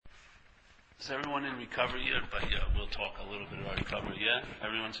Is everyone in recovery yet? But yeah, we'll talk a little bit about recovery. Yeah?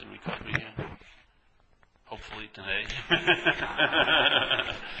 Everyone's in recovery here? Hopefully today.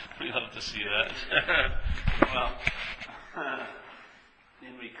 We love to see that. Well,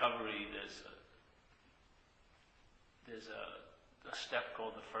 in recovery, there's a step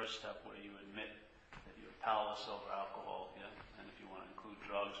called the first step where you admit that you're powerless over alcohol, yeah? And if you want to include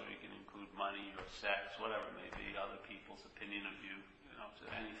drugs, or you can include money or sex, whatever it may be, other people's opinion of you, to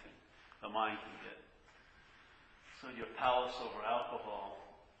anything the mind can get. So you're powerless over alcohol,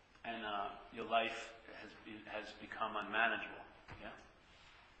 and your life has become unmanageable, yeah?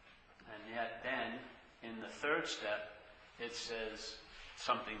 And yet then, in the third step, it says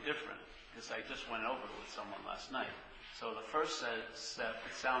something different. Because I just went over it with someone last night. So the first step,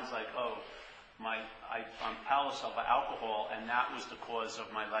 it sounds like, I'm powerless over alcohol, and that was the cause of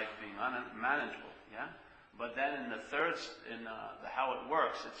my life being unmanageable, yeah? But then in the third, how it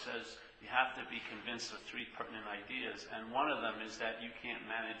works, it says you have to be convinced of three pertinent ideas, and one of them is that you can't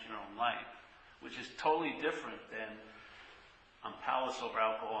manage your own life, which is totally different than I'm powerless over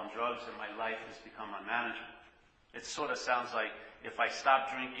alcohol and drugs, and my life has become unmanageable. It sort of sounds like if I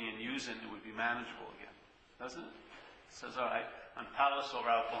stopped drinking and using, it would be manageable again, doesn't it? It says, all right, I'm powerless over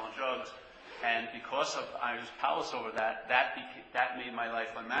alcohol and drugs, and because I was powerless over that made my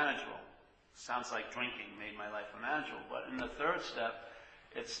life unmanageable. Sounds like drinking made my life unmanageable. But in the third step,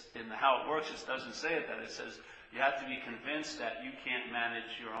 it's in how it works, it doesn't say it that. It says you have to be convinced that you can't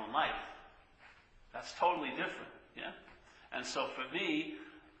manage your own life. That's totally different, yeah? And so for me,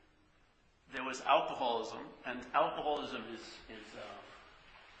 there was alcoholism, and alcoholism is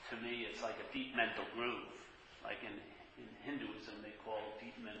to me, it's like a deep mental groove. Like in Hinduism, they call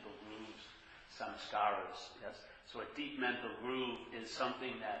deep mental grooves samskaras, yes? So a deep mental groove is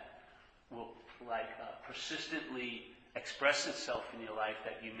something that will persistently express itself in your life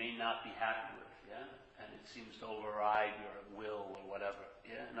that you may not be happy with, yeah? And it seems to override your will or whatever,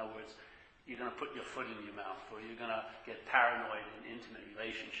 yeah? In other words, you're going to put your foot in your mouth, or you're going to get paranoid in intimate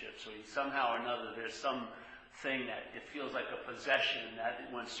relationships, or somehow or another there's some thing that it feels like a possession, that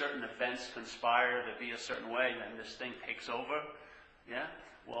when certain events conspire to be a certain way, then this thing takes over, yeah?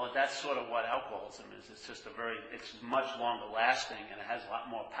 Well, that's sort of what alcoholism is. It's just it's much longer lasting, and it has a lot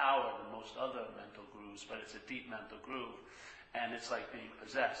more power than most other mental grooves, but it's a deep mental groove, and it's like being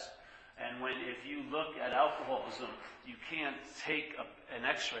possessed. And if you look at alcoholism, you can't take an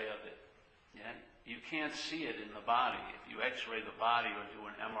x-ray of it, yeah? You can't see it in the body. If you x-ray the body or do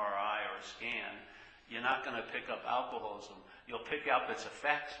an MRI or a scan, you're not going to pick up alcoholism. You'll pick up its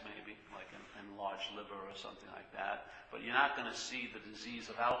effects, maybe, like enlarged liver or something like that, but you're not going to see the disease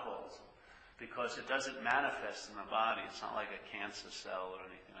of alcoholism because it doesn't manifest in the body. It's not like a cancer cell or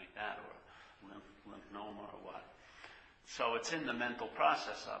anything like that, or a lymphoma or what. So it's in the mental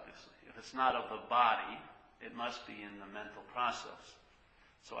process, obviously. If it's not of the body, it must be in the mental process.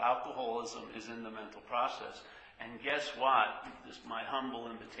 So alcoholism is in the mental process. And guess what? My humble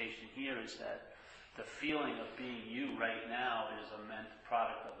invitation here is that the feeling of being you right now is a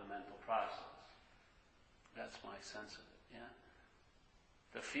product of the mental process. That's my sense of it, yeah?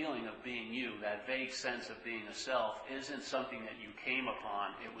 The feeling of being you, that vague sense of being a self, isn't something that you came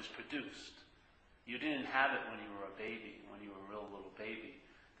upon. It was produced. You didn't have it when you were a baby, when you were a real little baby.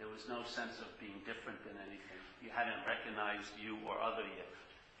 There was no sense of being different than anything. You hadn't recognized you or other yet.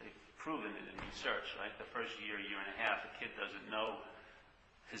 They've proven it in research, right? The first year and a half, the kid doesn't know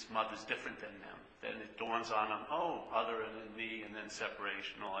his mother's different than them. Then it dawns on him, other than me, and then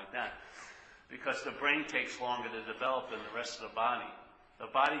separation, all like that. Because the brain takes longer to develop than the rest of the body.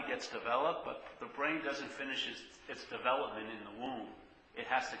 The body gets developed, but the brain doesn't finish its development in the womb. It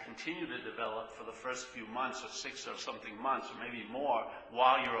has to continue to develop for the first few months, or 6 or something months, or maybe more,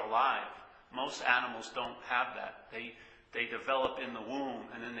 while you're alive. Most animals don't have that. They develop in the womb,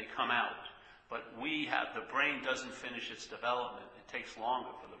 and then they come out. But the brain doesn't finish its development. It takes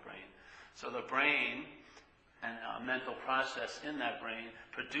longer for the brain. So the brain and a mental process in that brain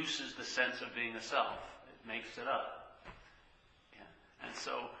produces the sense of being a self. It makes it up. Yeah. And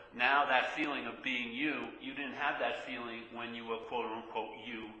so now that feeling of being you didn't have that feeling when you were quote-unquote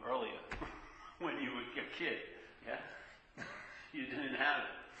you earlier, when you were a kid. Yeah? You didn't have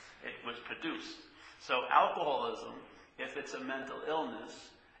it. It was produced. So alcoholism, if it's a mental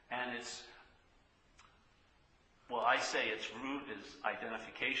illness, and I say its root is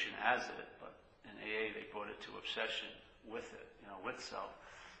identification as it, but in AA they brought it to obsession with it, with self.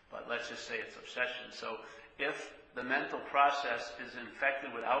 But let's just say it's obsession. So if the mental process is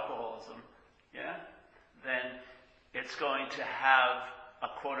infected with alcoholism, yeah, then it's going to have a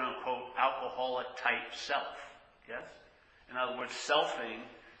quote-unquote alcoholic type self, yes? In other words, selfing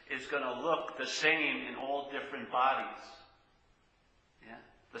is going to look the same in all different bodies. Yeah?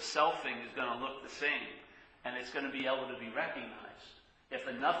 The selfing is going to look the same, and it's going to be able to be recognized. If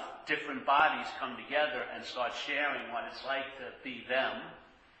enough different bodies come together and start sharing what it's like to be them,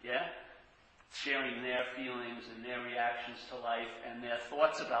 yeah? Sharing their feelings and their reactions to life and their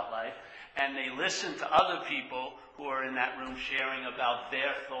thoughts about life, and they listen to other people who are in that room sharing about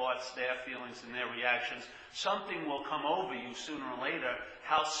their thoughts, their feelings, and their reactions, something will come over you sooner or later,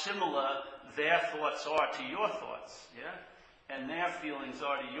 how similar their thoughts are to your thoughts, yeah? And their feelings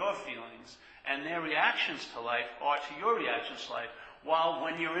are to your feelings, and their reactions to life are to your reactions to life. While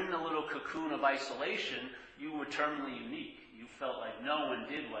when you're in the little cocoon of isolation, you were terminally unique. You felt like no one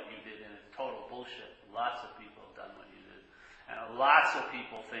did what you did, and it's total bullshit. Lots of people have done what you did. And lots of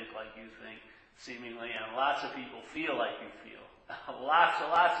people think like you think, seemingly, and lots of people feel like you feel. Lots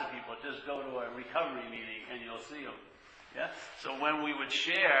of people. Just go to a recovery meeting and you'll see them. Yeah? So when we would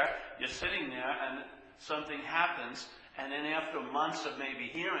share, you're sitting there and something happens, and then after months of maybe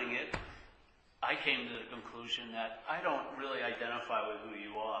hearing it, I came to the conclusion that I don't really identify with who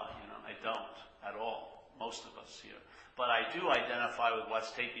you are. I don't at all. Most of us here. But I do identify with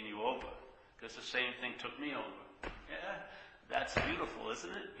what's taking you over, because the same thing took me over. Yeah? That's beautiful, isn't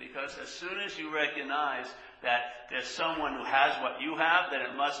it? Because as soon as you recognize that there's someone who has what you have, then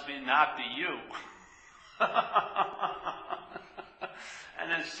it must not be you.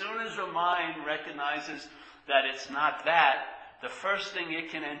 And as soon as the mind recognizes that it's not that, the first thing it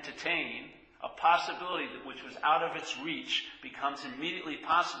can entertain, a possibility which was out of its reach, becomes immediately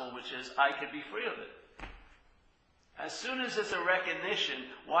possible, which is, I could be free of it. As soon as it's a recognition,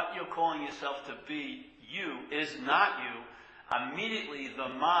 what you're calling yourself to be, you, is not you, immediately the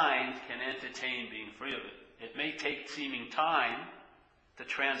mind can entertain being free of it. It may take seeming time to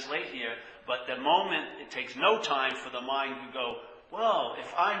translate here, but the moment it takes no time for the mind to go, well,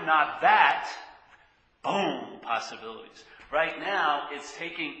 if I'm not that, boom, possibilities. Right now, it's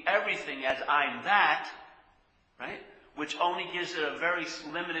taking everything as I'm that, right? Which only gives it a very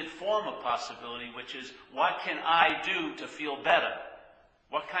limited form of possibility, which is, what can I do to feel better?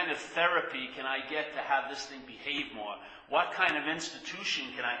 What kind of therapy can I get to have this thing behave more? What kind of institution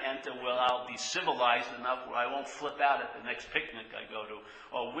can I enter where I'll be civilized enough where I won't flip out at the next picnic I go to?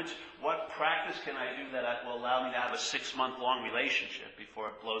 Or what practice can I do that will allow me to have a 6-month-long relationship before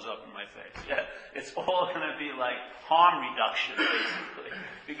it blows up in my face? Yeah, it's all going to be like harm reduction, basically.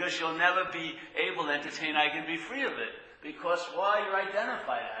 Because you'll never be able to entertain, I can be free of it. Because why you're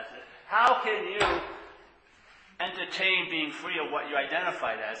identified as it. How can you entertain being free of what you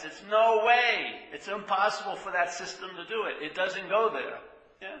identified as? It's no way. It's impossible for that system to do it. It doesn't go there.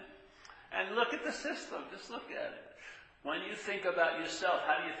 Yeah? And look at the system. Just look at it. When you think about yourself,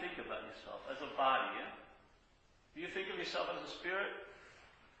 how do you think about yourself? As a body, yeah? Do you think of yourself as a spirit?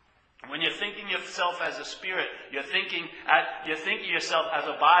 When you're thinking of yourself as a spirit, you're thinking yourself as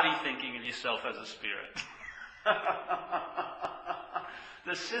a body thinking of yourself as a spirit.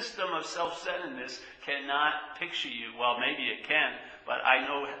 The system of self-centeredness cannot picture you. Well, maybe it can, but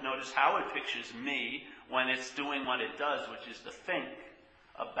notice how it pictures me when it's doing what it does, which is to think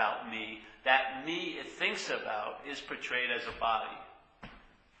about me. That me it thinks about is portrayed as a body.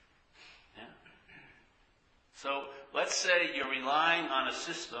 Yeah? So let's say you're relying on a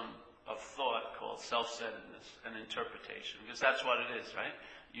system of thought called self-centeredness and interpretation, because that's what it is, right?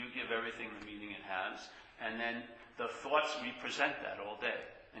 You give everything the meaning it has, and then the thoughts represent that all day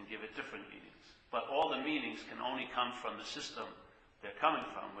and give it different meanings. But all the meanings can only come from the system they're coming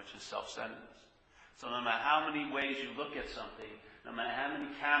from, which is self-centeredness. So no matter how many ways you look at something, no matter how many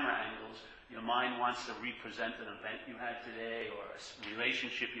camera angles your mind wants to represent an event you had today or a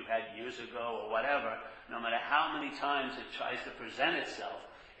relationship you had years ago or whatever, no matter how many times it tries to present itself,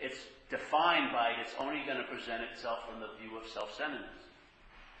 it's defined by it's only going to present itself from the view of self-centeredness.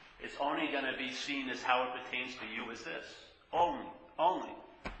 It's only going to be seen as how it pertains to you as this. Only.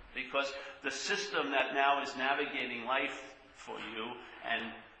 Because the system that now is navigating life for you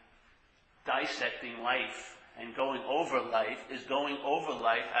and dissecting life and going over life is going over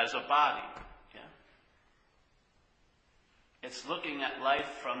life as a body. Yeah? It's looking at life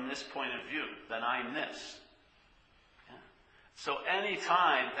from this point of view, that I'm this. Yeah? So any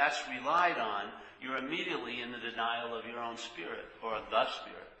time that's relied on, you're immediately in the denial of your own spirit, or the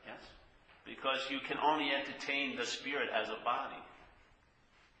spirit. Yes? Because you can only entertain the spirit as a body.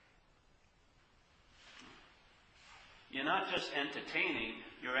 You're not just entertaining,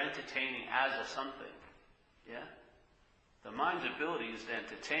 you're entertaining as a something. Yeah? The mind's ability is to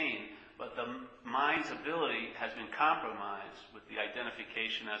entertain, but the mind's ability has been compromised with the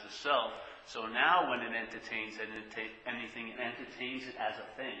identification as a self, So now when it entertains anything, it entertains it as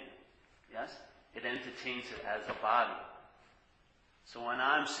a thing. Yes? It entertains it as a body. So when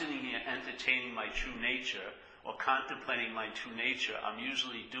I'm sitting here entertaining my true nature, or contemplating my true nature, I'm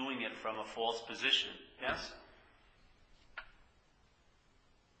usually doing it from a false position. Yes?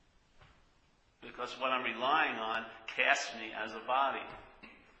 Because what I'm relying on casts me as a body,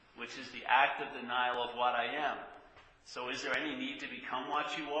 which is the act of denial of what I am. So is there any need to become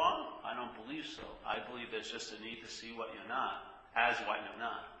what you are? I don't believe so. I believe there's just a need to see what you're not, as what you're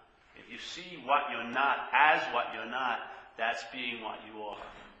not. If you see what you're not as what you're not, that's being what you are.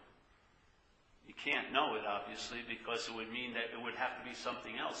 You can't know it, obviously, because it would mean that it would have to be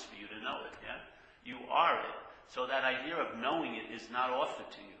something else for you to know it, yeah? You are it. So that idea of knowing it is not offered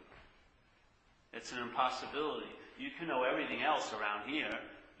to you. It's an impossibility. You can know everything else around here.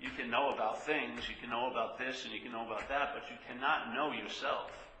 You can know about things, you can know about this, and you can know about that, but you cannot know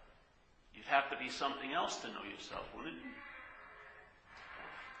yourself. You'd have to be something else to know yourself, wouldn't you?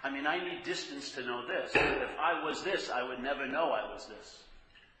 I mean, I need distance to know this. If I was this, I would never know I was this.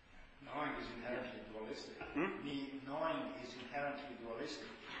 Knowing is inherently dualistic. Me knowing is inherently dualistic.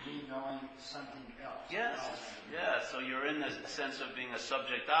 Me knowing something else. Yes. Yeah, so you're in the sense of being a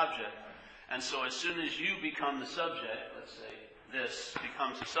subject-object. And so as soon as you become the subject, let's say this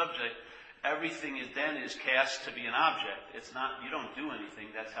becomes a subject, everything is cast to be an object. It's not, you don't do anything,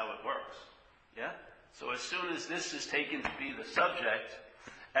 that's how it works. Yeah? So as soon as this is taken to be the subject,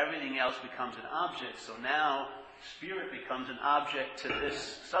 everything else becomes an object. So now spirit becomes an object to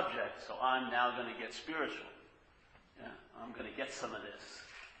this subject. So I'm now going to get spiritual. Yeah? I'm going to get some of this.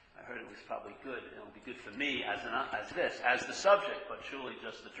 I heard it was probably good. It'll be good for me as the subject, but truly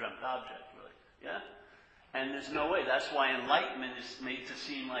just the dreamt object, really. Yeah? And there's no way. That's why enlightenment is made to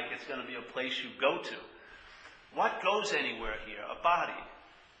seem like it's going to be a place you go to. What goes anywhere here? A body.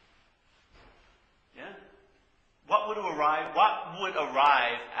 Yeah? What would arrive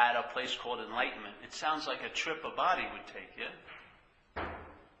at a place called enlightenment? It sounds like a trip a body would take, yeah?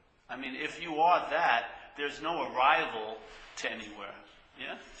 I mean, if you are that, there's no arrival to anywhere,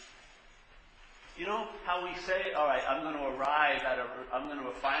 yeah? You know how we say, all right, I'm going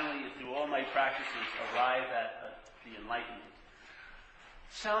to finally, through all my practices, arrive at the enlightenment.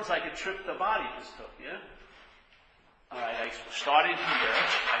 Sounds like a trip the body just took, yeah? All right, I started here.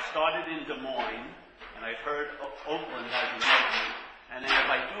 I started in Des Moines, and I've heard Oakland has enlightenment. And then if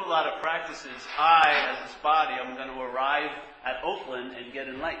I do a lot of practices, as this body, I'm going to arrive at Oakland and get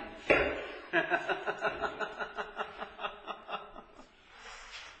enlightened.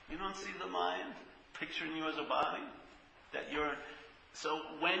 You don't see the mind picturing you as a body? So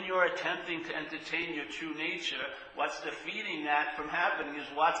when you're attempting to entertain your true nature, what's defeating that from happening is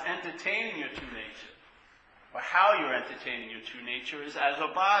what's entertaining your true nature. Or how you're entertaining your true nature is as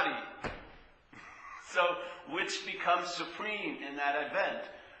a body. So which becomes supreme in that event?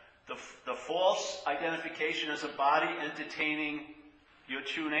 The false identification as a body entertaining your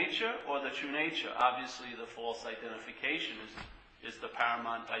true nature, or the true nature? Obviously the false identification is the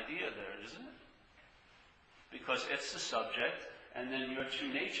paramount idea there, isn't it? Because it's the subject, and then your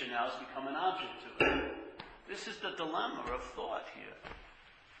true nature now has become an object to it. This is the dilemma of thought here.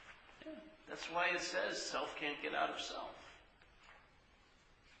 Yeah. That's why it says self can't get out of self.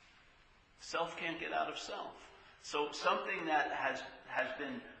 Self can't get out of self. So something that has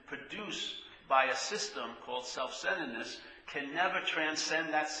been produced by a system called self-centeredness can never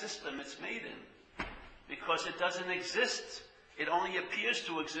transcend that system it's made in. Because it doesn't exist. It only appears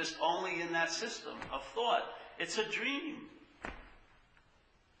to exist only in that system of thought. It's a dream.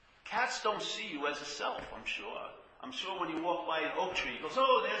 Cats don't see you as a self, I'm sure. I'm sure when you walk by an oak tree, it goes,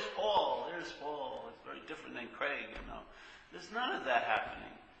 oh, there's Paul. It's very different than Craig, you know. There's none of that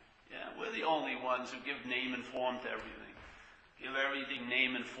happening. Yeah, we're the only ones who give name and form to everything. Give everything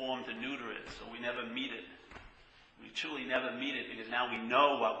name and form to neuter it, so we never meet it. We truly never meet it because now we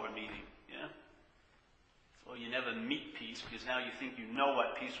know what we're meeting. Yeah? So you never meet peace because now you think you know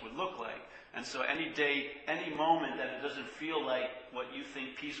what peace would look like. And so any day, any moment that it doesn't feel like what you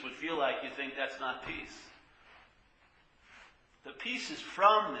think peace would feel like, you think that's not peace. The peace is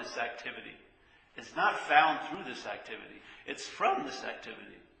from this activity. It's not found through this activity. It's from this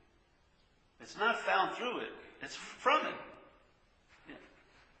activity. It's not found through it. It's from it. Yeah.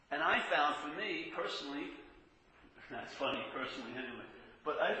 And I found for me, personally, that's funny personally anyway,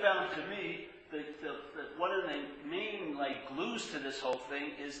 but I found to me that one of the main glues to this whole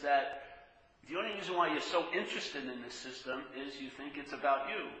thing is that the only reason why you're so interested in this system is you think it's about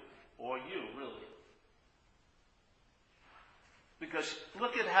you, or you, really. Because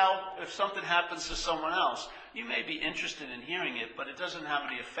look at how, if something happens to someone else, You may be interested in hearing it, but it doesn't have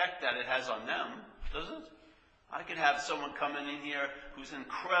the effect that it has on them, does it? I could have someone coming in here who's in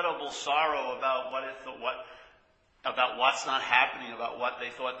incredible sorrow about about what's not happening, about what they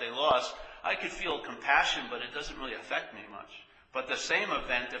thought they lost. I could feel compassion, but it doesn't really affect me much. But the same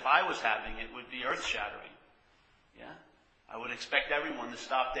event, if I was having it, would be earth-shattering. Yeah? I would expect everyone to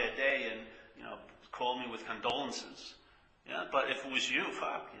stop their day and, call me with condolences. Yeah? But if it was you,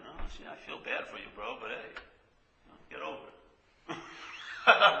 fuck, I feel bad for you, bro, but hey, get over it.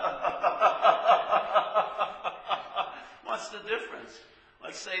 What's the difference?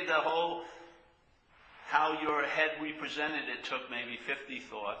 Let's say how your head represented it took maybe 50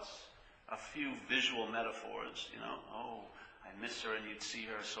 thoughts, a few visual metaphors, oh, I miss her and you'd see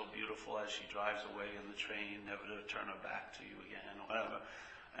her so beautiful as she drives away in the train, never to turn her back to you again, or whatever.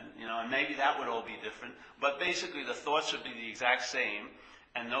 And, and maybe that would all be different. But basically the thoughts would be the exact same,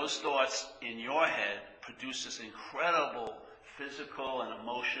 and those thoughts in your head produce this incredible physical and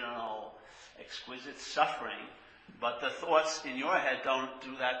emotional, exquisite suffering, but the thoughts in your head don't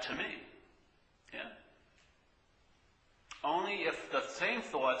do that to me. Yeah? Only if the same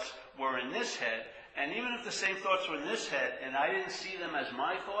thoughts were in this head, and even if the same thoughts were in this head, and I didn't see them as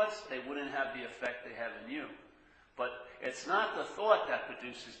my thoughts, they wouldn't have the effect they have in you. But it's not the thought that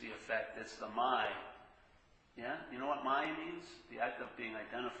produces the effect, it's the my. Yeah? You know what my means? The act of being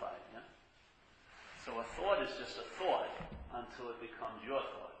identified. Yeah? So a thought is just a thought until it becomes your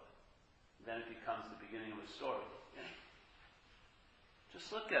thought. Then it becomes the beginning of a story. Yeah?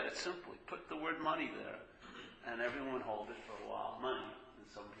 Just look at it simply. Put the word money there. And everyone hold it for a while. Money. And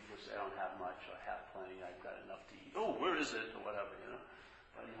some people say, I don't have much, or I have plenty, I've got enough to eat. Oh, where is it? Or whatever,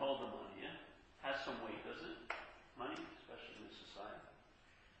 But you hold the money, yeah? Has some weight, does it? Money, especially in this society.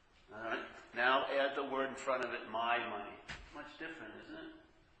 Alright? Now add the word in front of it, my money. Much different, isn't it?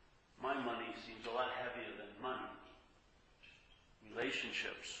 My money seems a lot heavier than money.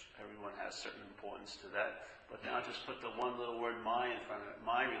 Relationships, everyone has certain importance to that. But now just put the one little word my in front of it.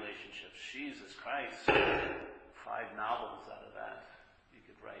 My relationships. Jesus Christ. 5 novels out of that. You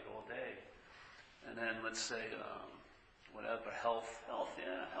could write all day. And then let's say, whatever, health. Health,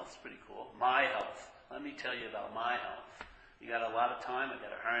 yeah, health's pretty cool. My health. Let me tell you about my health. You got a lot of time, I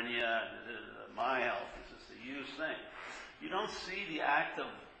got a hernia, and my health is just a huge thing. You don't see the act of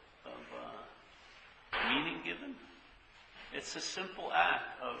meaning given. It's a simple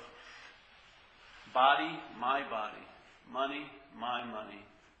act of body, my body, money, my money,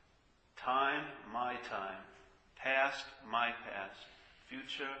 time, my time, past, my past,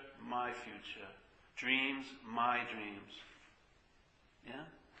 future, my future, dreams, my dreams. Yeah?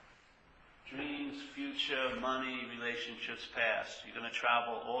 Dreams, future, money, relationships, past. You're going to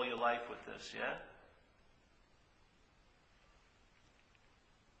travel all your life with this, yeah?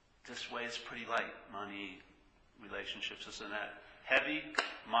 This way it's pretty light. Money, relationships, this and that. Heavy,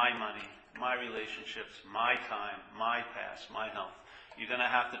 my money, my relationships, my time, my past, my health. You're going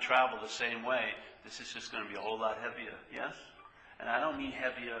to have to travel the same way. This is just going to be a whole lot heavier, yes? And I don't mean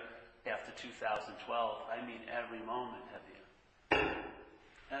heavier after 2012. I mean every moment heavier.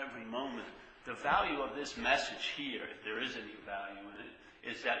 Every moment. The value of this message here, if there is any value in it,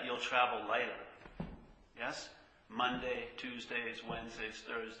 is that you'll travel lighter. Yes? Monday, Tuesdays, Wednesdays,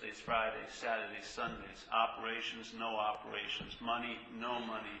 Thursdays, Fridays, Saturdays, Sundays, operations, no operations, money, no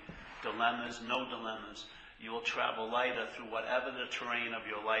money, dilemmas, no dilemmas. You will travel lighter through whatever the terrain of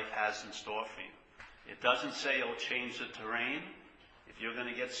your life has in store for you. It doesn't say it'll change the terrain. If you're going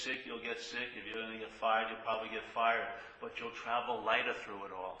to get sick, you'll get sick. If you're going to get fired, you'll probably get fired. But you'll travel lighter through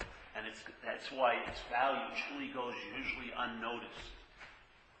it all. And that's why its value truly goes usually unnoticed.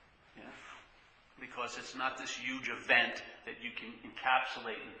 Yeah? Because it's not this huge event that you can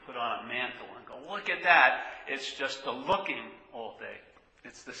encapsulate and put on a mantle and go, look at that. It's just the looking all day.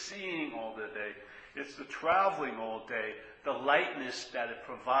 It's the seeing all the day. It's the traveling all day. The lightness that it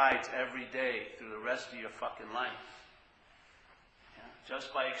provides every day through the rest of your fucking life. Yeah?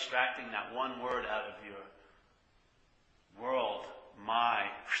 Just by extracting that one word out of your world, my,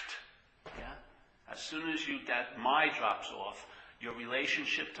 yeah? As soon as that my drops off, your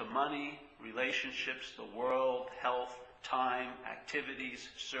relationship to money, relationships, the world, health, time, activities,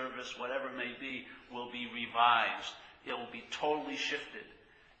 service, whatever it may be, will be revised. It will be totally shifted.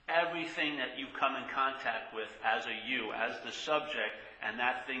 Everything that you come in contact with as a you, as the subject, and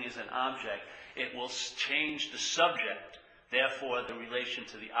that thing is an object, it will change the subject. Therefore, the relation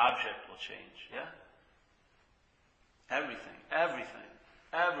to the object will change. Yeah? Everything, everything,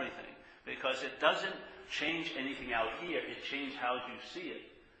 everything. Because it doesn't change anything out here, it changes how you see it.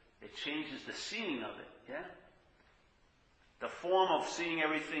 It changes the seeing of it, yeah? The form of seeing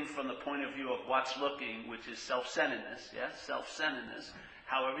everything from the point of view of what's looking, which is self-centeredness, yes, self-centeredness,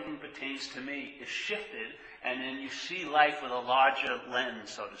 how everything pertains to me is shifted, and then you see life with a larger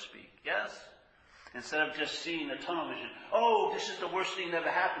lens, so to speak, yes? Instead of just seeing the tunnel vision, oh, this is the worst thing that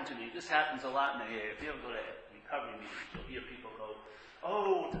ever happened to me. This happens a lot in the AA. If you ever go to recovery meetings, you'll hear people go,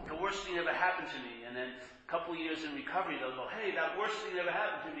 oh, the worst thing ever happened to me, and then a couple of years in recovery, they'll go, hey, that worst thing that ever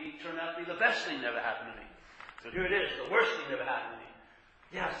happened to me turned out to be the best thing that ever happened to me. So here it is, the worst thing that ever happened to me.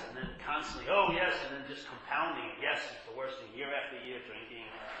 Yes, and then constantly, oh yes, and then just compounding it. Yes, it's the worst thing, year after year, drinking,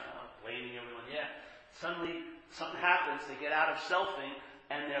 blaming everyone. Yeah, suddenly something happens, they get out of selfing,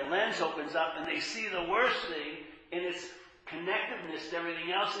 and their lens opens up, and they see the worst thing in its connectedness to everything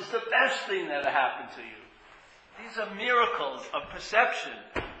else is the best thing that ever happened to you. These are miracles of perception,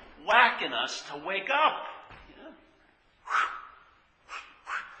 whacking us to wake up. Yeah.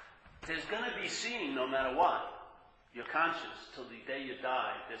 There's going to be seeing no matter what. You're conscious till the day you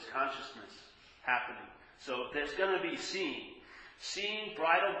die. There's consciousness happening. So there's going to be seeing. Seeing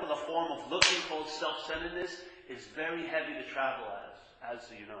bridled with a form of looking called self-centeredness is very heavy to travel as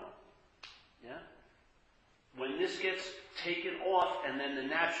you know. Yeah? When this gets taken off and then the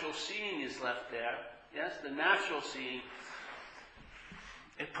natural seeing is left there, yes, the natural seeing,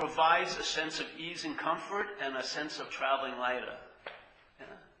 it provides a sense of ease and comfort and a sense of traveling lighter.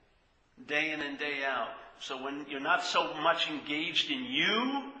 Yeah? Day in and day out. So when you're not so much engaged in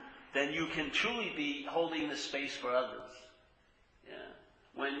you, then you can truly be holding the space for others. Yeah.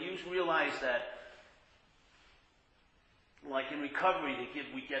 When you realize that, like in recovery,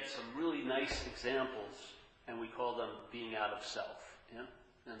 we get some really nice examples, and we call them being out of self. Yeah?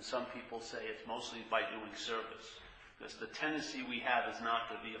 And some people say it's mostly by doing service, because the tendency we have is not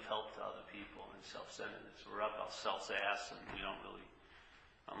to be of help to other people and self-centeredness. We're up ourselves' ass, and we don't really.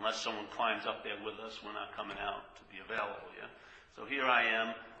 Unless someone climbs up there with us, we're not coming out to be available, yeah? So here I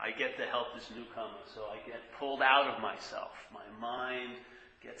am, I get to help this newcomer, so I get pulled out of myself. My mind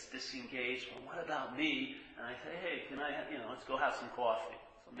gets disengaged, well, what about me? And I say, hey, can I, let's go have some coffee.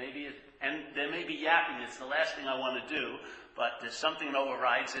 So maybe, and there may be yapping, it's the last thing I want to do, but there's something that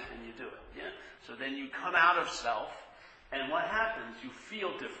overrides it, and you do it, yeah? So then you come out of self, and what happens? You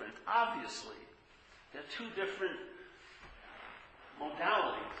feel different, obviously. There are two different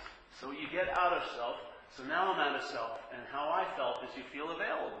modalities. So you get out of self, so now I'm out of self, and how I felt is you feel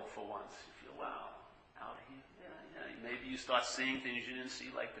available for once. You feel, wow, out here, yeah. Maybe you start seeing things you didn't see,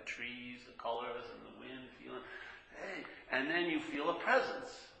 like the trees, the colors, and the wind, feeling, hey. And then you feel a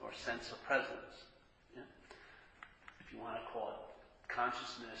presence, or sense of presence. Yeah? If you want to call it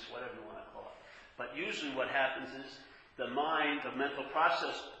consciousness, whatever you want to call it. But usually what happens is the mind, the mental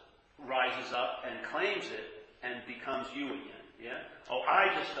process rises up and claims it and becomes you again. Yeah? Oh, I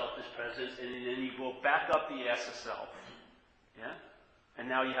just felt this presence, and then you go back up the ass of self. Yeah? And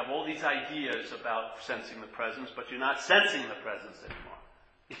now you have all these ideas about sensing the presence, but you're not sensing the presence anymore.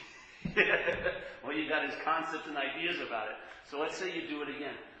 All you got is concepts and ideas about it. So let's say you do it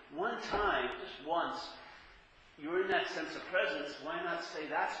again. One time, just once, you're in that sense of presence, why not say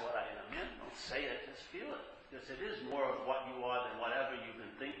that's what I am? Yeah? Don't say it, just feel it. Because it is more of what you are than whatever you've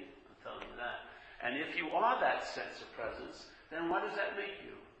been thinking. I'm telling you that. And if you are that sense of presence, then what does that make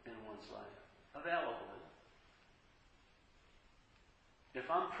you in one's life? Available.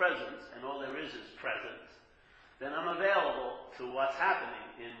 If I'm present, and all there is present, then I'm available to what's happening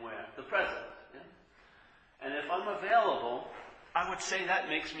in where? The present. Yeah? And if I'm available, I would say that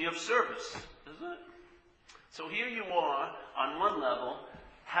makes me of service, doesn't it? So here you are, on one level,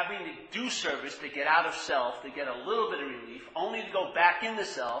 having to do service to get out of self, to get a little bit of relief, only to go back into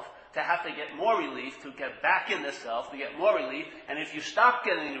self, to have to get more relief, to get back into self, to get more relief, and if you stop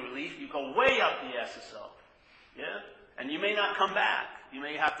getting the relief, you go way up the ass of self. Yeah? And you may not come back. You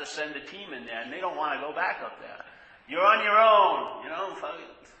may have to send a team in there, and they don't want to go back up there. You're on your own,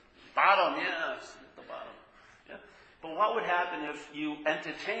 bottom, yes, at the bottom. Yeah? But what would happen if you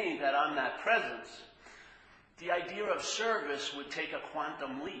entertained that on that presence? The idea of service would take a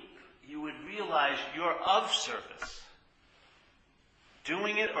quantum leap. You would realize you're of service.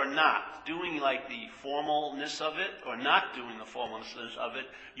 Doing it or not, doing like the formalness of it or not doing the formalness of it,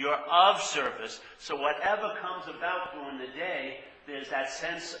 you're of service. So whatever comes about during the day, there's that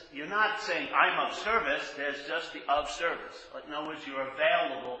sense, you're not saying I'm of service, there's just the of service. In other words, you're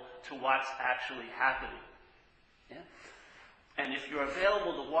available to what's actually happening. Yeah? And if you're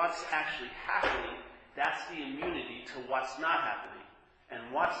available to what's actually happening, that's the immunity to what's not happening.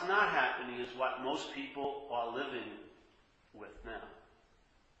 And what's not happening is what most people are living with now.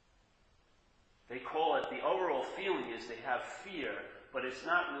 They call it, the overall feeling is they have fear, but it's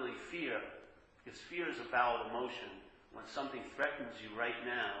not really fear, because fear is a valid emotion. When something threatens you right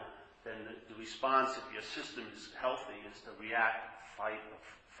now, then the response, if your system is healthy, is to react, fight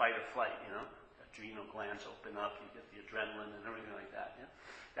or flight, you know? Adrenal glands open up, you get the adrenaline and everything like that, yeah?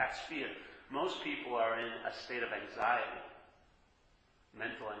 That's fear. Most people are in a state of anxiety,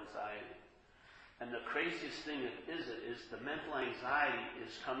 mental anxiety. And the craziest thing is the mental anxiety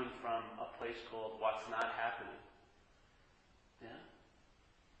is coming from a place called what's not happening. Yeah?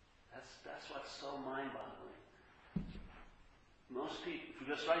 That's what's so mind-boggling. Most people,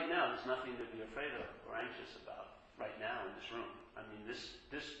 because right now there's nothing to be afraid of or anxious about right now in this room. I mean, this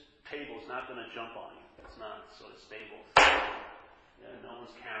table's not going to jump on you. It's not. It's sort of stable. Yeah, no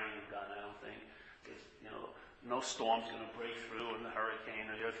one's carrying a gun, I don't think. There's, no storm's going to break through, and the hurricane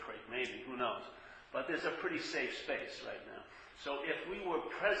or the earthquake, maybe. Who knows? But there's a pretty safe space right now. So if we were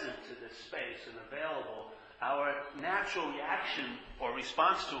present to this space and available, our natural reaction or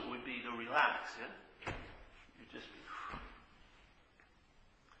response to it would be to relax. Yeah? You just be.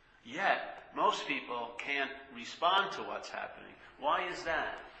 Yet, most people can't respond to what's happening. Why is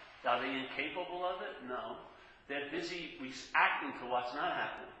that? Are they incapable of it? No. They're busy reacting to what's not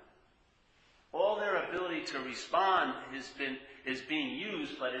happening. All their ability to respond is being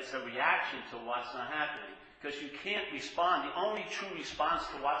used, but it's a reaction to what's not happening. Because you can't respond. The only true response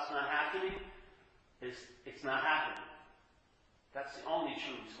to what's not happening is it's not happening. That's the only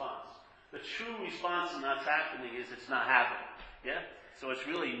true response. The true response to what's happening is it's not happening. Yeah? So it's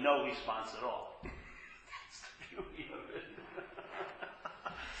really no response at all. That's the beauty of it.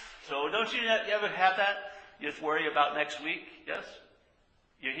 So don't you ever have that? You just worry about next week? Yes?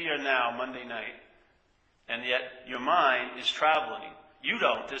 You're here now, Monday night, and yet your mind is traveling. You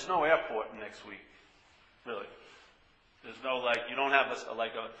don't. There's no airport next week. Really. There's no, you don't have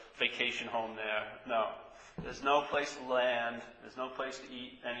a vacation home there. No. There's no place to land. There's no place to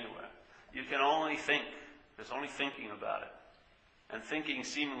eat anywhere. You can only think. There's only thinking about it. And thinking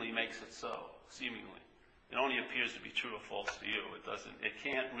seemingly makes it so. Seemingly. It only appears to be true or false to you. It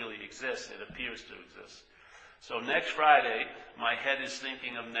can't really exist. It appears to exist. So next Friday, my head is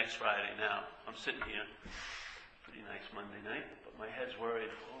thinking of next Friday now. I'm sitting here, pretty nice Monday night, but my head's worried,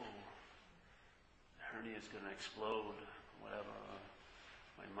 the hernia's going to explode, whatever,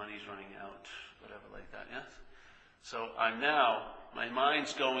 my money's running out, whatever like that, yes? So my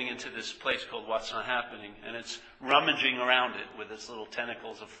mind's going into this place called what's not happening, and it's rummaging around it with its little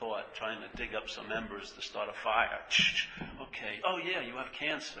tentacles of thought, trying to dig up some embers to start a fire. Okay, oh yeah, you have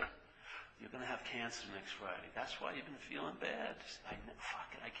cancer. You're going to have cancer next Friday. That's why you've been feeling bad.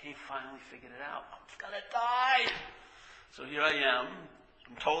 I can't finally figure it out. I'm going to die. So here I am.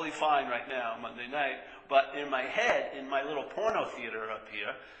 I'm totally fine right now, Monday night. But in my head, in my little porno theater up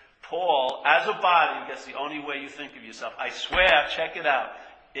here, Paul, as a body, that's the only way you think of yourself. I swear, check it out.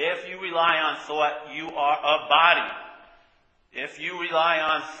 If you rely on thought, you are a body. If you rely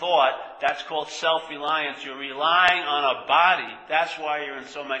on thought, that's called self-reliance. You're relying on a body. That's why you're in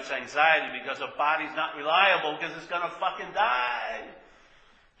so much anxiety, because a body's not reliable because it's going to fucking die.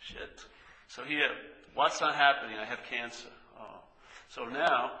 Shit. So here, what's not happening? I have cancer. Oh. So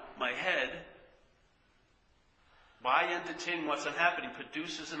now, my head, by entertaining what's not happening,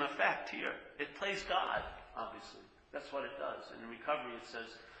 produces an effect here. It plays God, obviously. That's what it does. And in recovery, it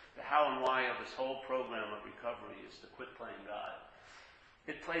says, the how and why of this whole program of recovery is to quit playing God.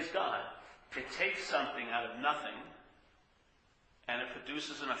 It plays God. It takes something out of nothing, and it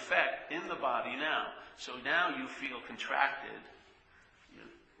produces an effect in the body now. So now you feel contracted, you're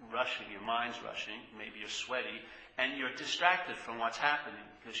rushing, your mind's rushing, maybe you're sweaty, and you're distracted from what's happening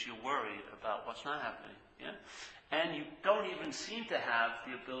because you're worried about what's not happening. Yeah? And you don't even seem to have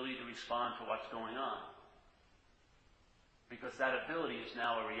the ability to respond to what's going on. Because that ability is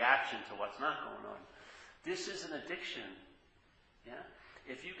now a reaction to what's not going on. This is an addiction. Yeah?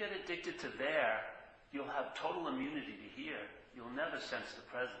 If you get addicted to there, you'll have total immunity to here. You'll never sense the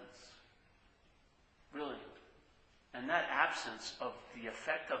presence. Really. And that absence of the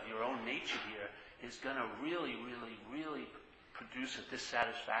effect of your own nature here is going to really, really, really produce a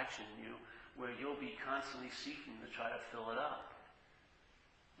dissatisfaction in you where you'll be constantly seeking to try to fill it up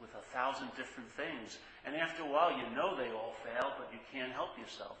with 1,000 different things. And after a while, you know they all fail, but you can't help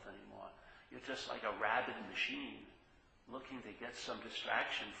yourself anymore. You're just like a rabid machine looking to get some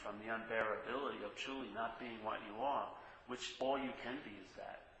distraction from the unbearability of truly not being what you are, which all you can be is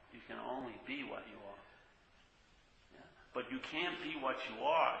that. You can only be what you are. Yeah? But you can't be what you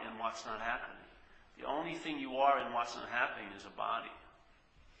are in what's not happening. The only thing you are in what's not happening is a body.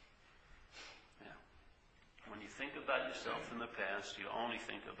 When you think about yourself in the past, you only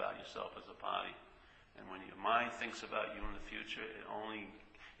think about yourself as a body. And when your mind thinks about you in the future, it only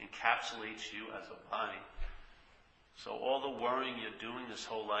encapsulates you as a body. So all the worrying you're doing this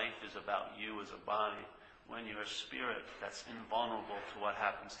whole life is about you as a body, when you're a spirit that's invulnerable to what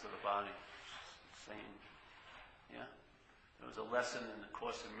happens to the body. Same. Yeah? There was a lesson in the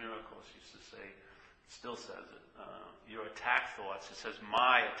Course in Miracles used to say, still says it, your attack thoughts, it says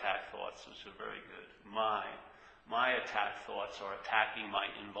my attack thoughts, which are very good. My attack thoughts are attacking my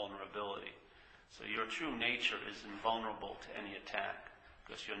invulnerability. So your true nature is invulnerable to any attack,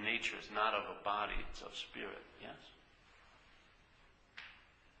 because your nature is not of a body, it's of spirit, yes?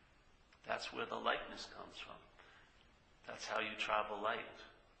 That's where the lightness comes from. That's how you travel light.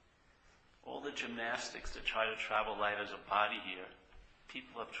 All the gymnastics to try to travel light as a body here,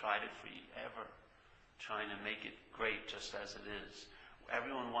 people have tried it forever, trying to make it great just as it is.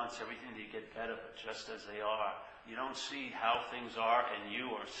 Everyone wants everything to get better, but just as they are. You don't see how things are, and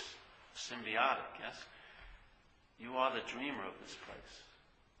you are symbiotic, yes? You are the dreamer of this place.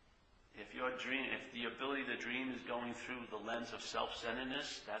 If the ability to dream is going through the lens of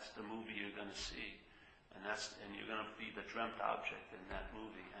self-centeredness, that's the movie you're going to see. And you're going to be the dreamt object in that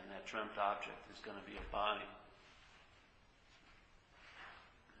movie, and that dreamt object is going to be a body.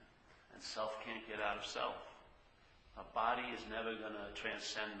 And self can't get out of self. A body is never going to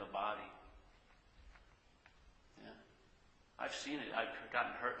transcend the body. Yeah. I've seen it. I've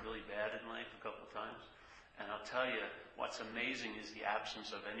gotten hurt really bad in life a couple of times. And I'll tell you, what's amazing is the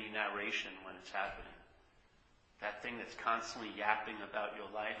absence of any narration when it's happening. That thing that's constantly yapping about your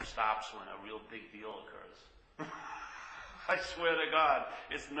life stops when a real big deal occurs. I swear to God,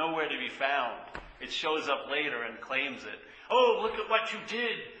 it's nowhere to be found. It shows up later and claims it. Oh, look at what you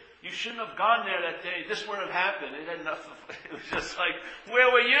did. You shouldn't have gone there that day. This would have happened. It was just like, where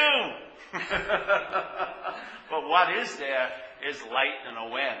were you? But what is there is light and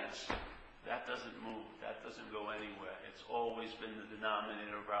awareness. That doesn't move. That doesn't go anywhere. It's always been the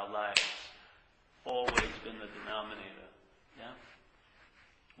denominator of our lives. Always been the denominator. Yeah?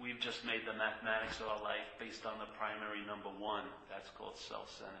 We've just made the mathematics of our life based on the primary number 1. That's called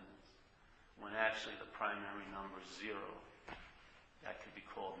self-centeredness. When actually the primary number is 0. That could be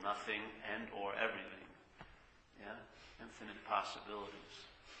called nothing and or everything. Yeah? Infinite possibilities.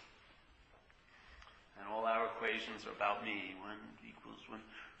 And all our equations are about me. 1 equals 1.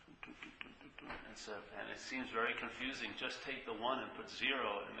 And it seems very confusing. Just take the 1 and put 0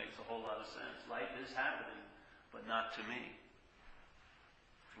 and it makes a whole lot of sense. Life is happening, but not to me.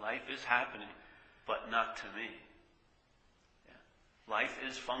 Life is happening, but not to me. Yeah. Life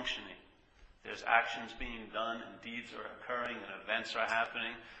is functioning. There's actions being done and deeds are occurring and events are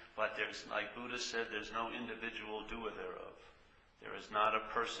happening, but there's, like Buddha said, there's no individual doer thereof. There is not a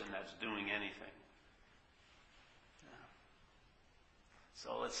person that's doing anything. Yeah.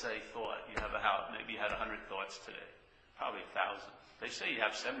 So let's say thought. You have a house. Maybe you had 100 thoughts today. Probably 1,000. They say you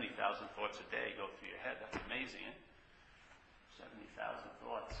have 70,000 thoughts a day go through your head. That's amazing, eh? 70,000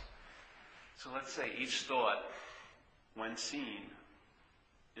 thoughts. So let's say each thought, when seen,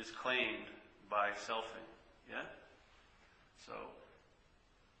 is claimed by selfing. Yeah? So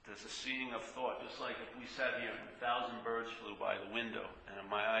there's a seeing of thought. Just like if we sat here and 1,000 birds flew by the window and if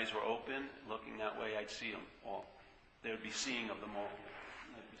my eyes were open, looking that way, I'd see them all. There would be seeing of them all.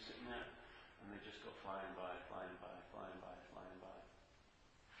 I'd be sitting there and they'd just go flying by, flying by, flying by, flying by.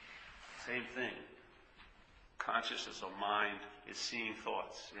 Same thing. Consciousness or mind is seeing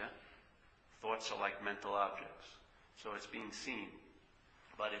thoughts, yeah? Thoughts are like mental objects. So it's being seen.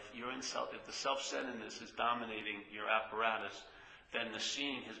 But if the self-centeredness is dominating your apparatus, then the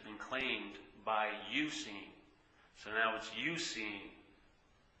seeing has been claimed by you seeing. So now it's you seeing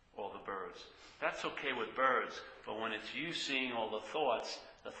all the birds. That's okay with birds, but when it's you seeing all the thoughts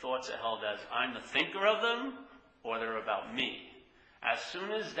are held as I'm the thinker of them, or they're about me. As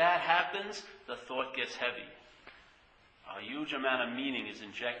soon as that happens, the thought gets heavy. A huge amount of meaning is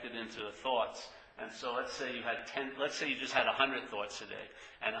injected into the thoughts. And so let's say you just had 100 thoughts a day,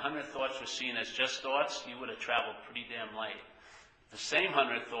 and 100 thoughts were seen as just thoughts, you would have traveled pretty damn light. The same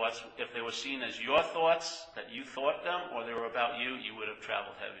 100 thoughts, if they were seen as your thoughts, that you thought them, or they were about you, you would have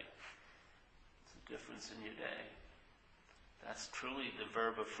traveled heavy. It's a difference in your day. That's truly the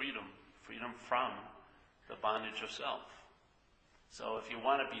verb of freedom. Freedom from the bondage of self. So if you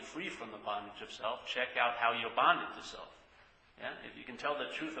want to be free from the bondage of self, check out how you're bonded to self. Yeah? If you can tell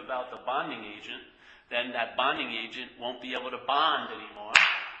the truth about the bonding agent, then that bonding agent won't be able to bond anymore,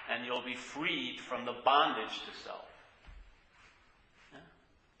 and you'll be freed from the bondage to self. Yeah?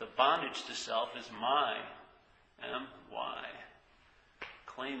 The bondage to self is my, M-Y,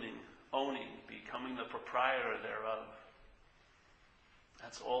 claiming, owning, becoming the proprietor thereof.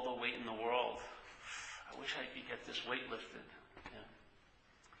 That's all the weight in the world. I wish I could get this weight lifted. Yeah.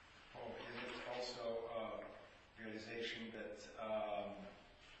 Oh, is it also realization position that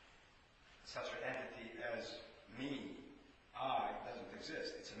such an entity as me, I, doesn't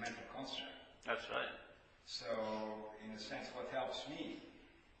exist. It's a mental construct. That's right. So, in a sense, what helps me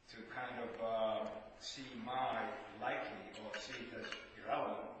to kind of see my likely or see it as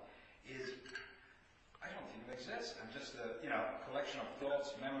irrelevant is I don't think it exists. I'm just a collection of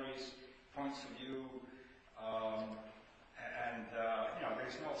thoughts, memories, points of view, and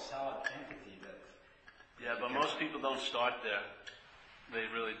there's no solid entity that. Yeah, but most people don't start there. They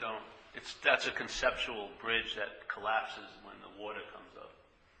really don't. That's a conceptual bridge that collapses when the water comes up.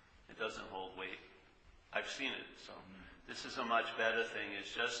 It doesn't hold weight. I've seen it, so this is a much better thing.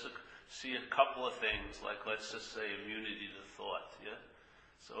 It's just to see a couple of things, like let's just say immunity to thought, yeah?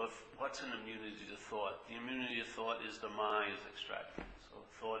 So what's an immunity to thought? The immunity to thought is the mind is extracted. So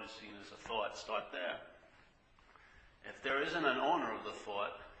thought is seen as a thought. Start there. If there isn't an owner of the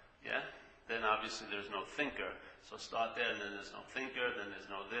thought, yeah, then obviously there's no thinker. So start there, and then there's no thinker, then there's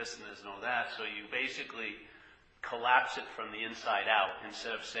no this, and there's no that. So you basically collapse it from the inside out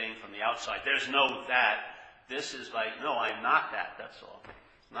instead of saying from the outside, there's no that. This is like, no, I'm not that, that's all.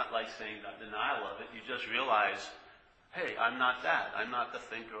 It's not like saying a denial of it. You just realize, hey, I'm not that. I'm not the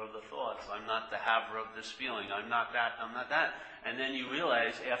thinker of the thoughts. I'm not the haver of this feeling. I'm not that. I'm not that. And then you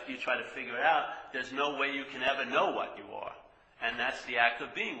realize, after you try to figure it out, there's no way you can ever know what you are. And that's the act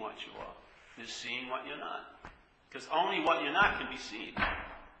of being what you are, is seeing what you're not. Because only what you're not can be seen.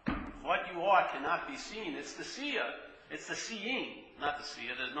 What you are cannot be seen. It's the seer. It's the seeing. Not the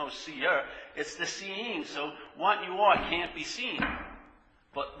seer. There's no seer. It's the seeing. So what you are can't be seen.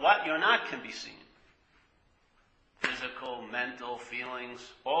 But what you're not can be seen. Physical, mental, feelings,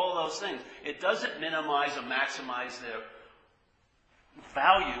 all those things. It doesn't minimize or maximize their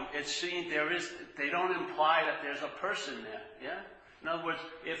value. It's seeing they don't imply that there's a person there. Yeah? In other words,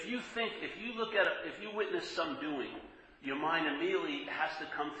 if you witness some doing, your mind immediately has to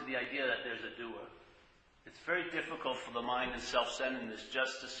come to the idea that there's a doer. It's very difficult for the mind in self-centeredness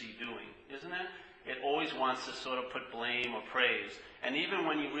just to see doing, isn't it? It always wants to sort of put blame or praise. And even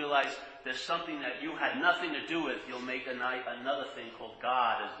when you realize there's something that you had nothing to do with, you'll make another thing called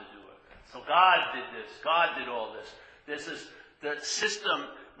God as the doer. So God did this. God did all this. The system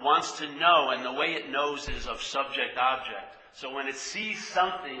wants to know, and the way it knows is of subject-object. So when it sees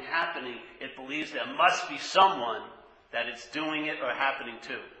something happening, it believes there must be someone that it's doing it or happening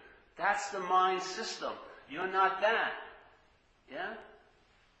to. That's the mind system. You're not that. Yeah?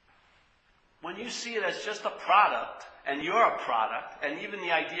 When you see it as just a product, and you're a product, and even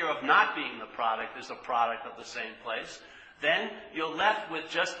the idea of not being the product is a product of the same place, then you're left with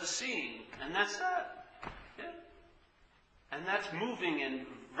just the seeing. And that's that. Yeah? And that's moving and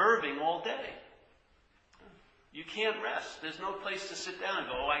verbing all day. You can't rest. There's no place to sit down and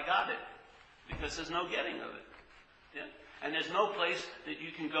go, oh, I got it. Because there's no getting of it. Yeah? And there's no place that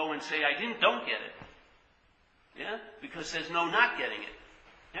you can go and say, don't get it. Yeah? Because there's no not getting it.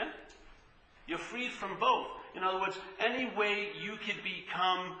 Yeah? You're freed from both. In other words, any way you could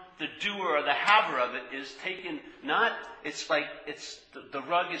become the doer or the haver of it is taken, the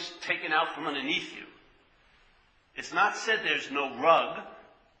rug is taken out from underneath you. It's not said there's no rug.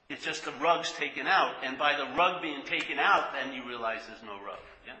 It's just the rug's taken out. And by the rug being taken out, then you realize there's no rug.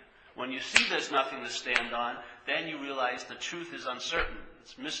 Yeah? When you see there's nothing to stand on, then you realize the truth is uncertain.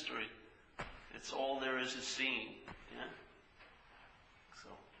 It's mystery. It's all there is seeing. Yeah? So,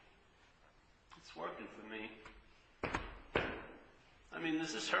 it's working for me. I mean,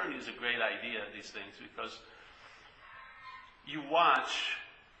 this hernia is a great idea, these things, because you watch.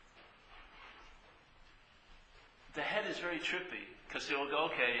 The head is very trippy, because it will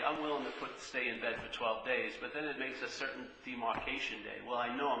go, okay, I'm willing to stay in bed for 12 days, but then it makes a certain demarcation day. Well,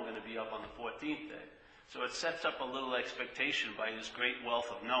 I know I'm going to be up on the 14th day. So it sets up a little expectation by this great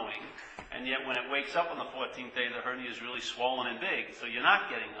wealth of knowing, and yet when it wakes up on the 14th day, the hernia is really swollen and big, so you're not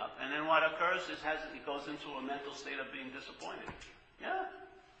getting up. And then what occurs is it goes into a mental state of being disappointed. Yeah.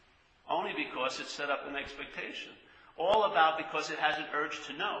 Only because it's set up an expectation. All about because it has an urge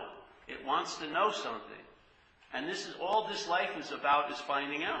to know. It wants to know something. And this is all this life is about, is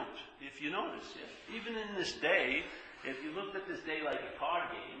finding out, if you notice. Yeah? Even in this day, if you looked at this day like a card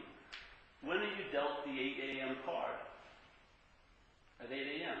game, when are you dealt the 8 a.m. card? At 8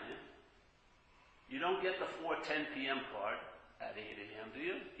 a.m., yeah? You don't get the 4:10 p.m. card at 8 a.m., do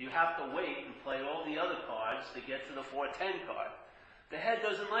you? You have to wait and play all the other cards to get to the 4:10 card. The head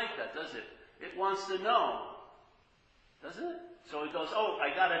doesn't like that, does it? It wants to know. Doesn't it? So it goes,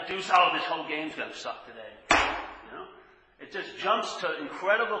 I got to do this whole game's going to suck today. You know? It just jumps to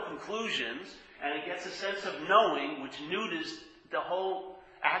incredible conclusions, and it gets a sense of knowing, which neuters the whole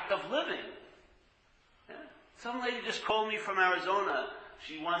act of living. Yeah? Some lady just called me from Arizona.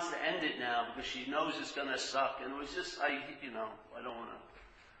 She wants to end it now because she knows it's going to suck. And it was just, I don't want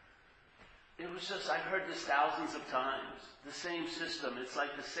to. It was just, I've heard this thousands of times. The same system. It's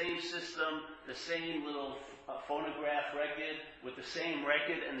like the same system, the same little phonograph record with the same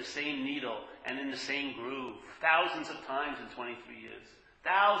record and the same needle and in the same groove. Thousands of times in 23 years.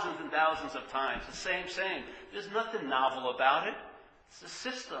 Thousands and thousands of times. The same. There's nothing novel about it. It's a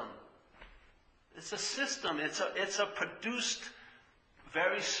system. It's a system. It's a produced,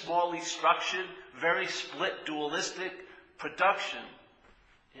 very smallly structured, very split, dualistic production.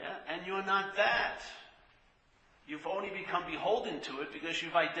 Yeah? And you're not that. You've only become beholden to it because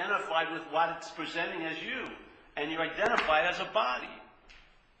you've identified with what it's presenting as you. And you're identified as a body.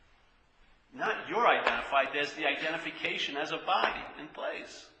 Not you're identified, there's the identification as a body in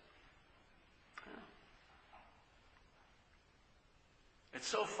place. Yeah. It's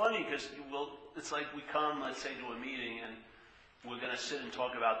so funny because it's like we come, let's say, to a meeting and we're going to sit and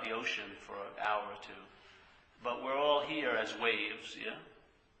talk about the ocean for an hour or two. But we're all here as waves, yeah?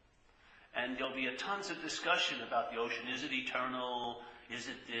 And there'll be tons of discussion about the ocean. Is it eternal? Is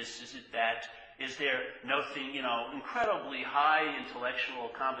it this? Is it that? Is there nothing, incredibly high intellectual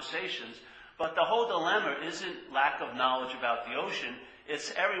conversations. But the whole dilemma isn't lack of knowledge about the ocean.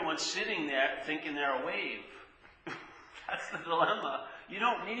 It's everyone sitting there thinking they're a wave. That's the dilemma. You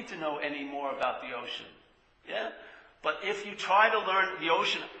don't need to know any more about the ocean. Yeah? But if you try to learn the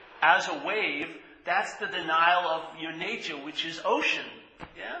ocean as a wave, that's the denial of your nature, which is ocean.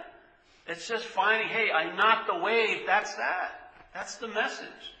 Yeah? It's just finding, hey, I'm not the wave, that's that. That's the message.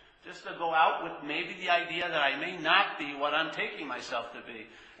 Just to go out with maybe the idea that I may not be what I'm taking myself to be.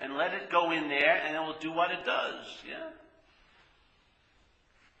 And let it go in there, and it will do what it does. Yeah?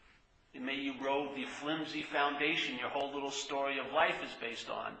 And may you erode the flimsy foundation your whole little story of life is based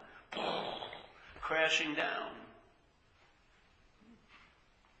on. Crashing down.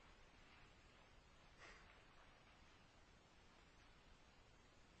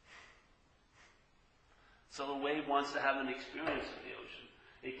 So the wave wants to have an experience of the ocean.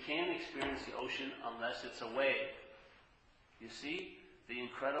 It can't experience the ocean unless it's a wave. You see? The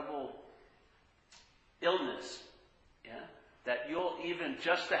incredible illness, yeah? That you'll even,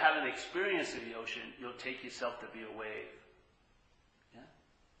 just to have an experience of the ocean, you'll take yourself to be a wave. Yeah?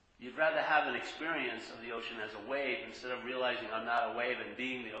 You'd rather have an experience of the ocean as a wave instead of realizing I'm not a wave and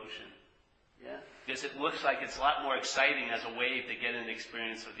being the ocean. Yeah? Because it looks like it's a lot more exciting as a wave to get an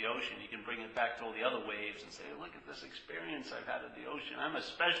experience of the ocean. You can bring it back to all the other waves and say, look at this experience I've had of the ocean. I'm a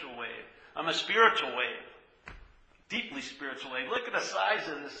special wave. I'm a spiritual wave. Deeply spiritual wave. Look at the size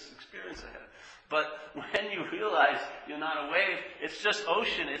of this experience I had. But when you realize you're not a wave, it's just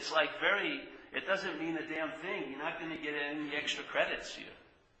ocean. It's like it doesn't mean a damn thing. You're not going to get any extra credits here.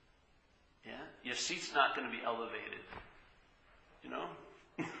 Yeah? Your seat's not going to be elevated.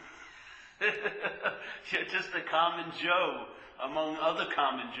 You're just a common Joe among other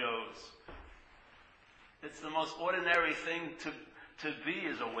common Joes. It's the most ordinary thing to be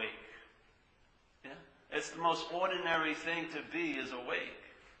is awake. Yeah? It's the most ordinary thing to be is awake.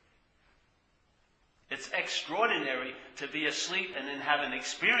 It's extraordinary to be asleep and then have an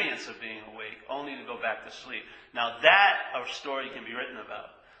experience of being awake, only to go back to sleep. Now that a story can be written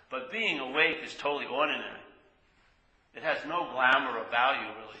about. But being awake is totally ordinary. It has no glamour or value,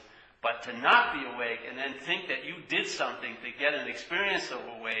 really. But to not be awake and then think that you did something to get an experience of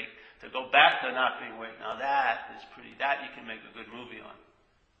awake, to go back to not being awake, now that you can make a good movie on.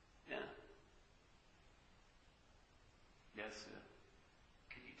 Yeah. Yes, sir.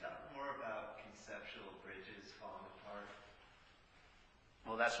 Could you talk more about conceptual bridges falling apart?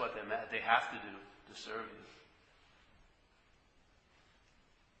 Well, that's what they have to do to serve you.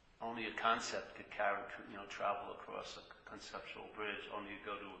 Only a concept could travel across a conceptual bridge. Only you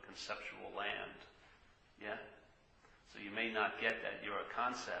go to a conceptual land. Yeah? So you may not get that you're a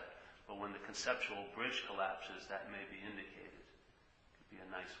concept, but when the conceptual bridge collapses, that may be indicated. It could be a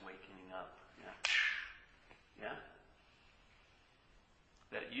nice wakening up. Yeah? Yeah?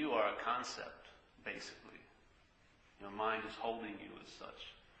 That you are a concept, basically. Your mind is holding you as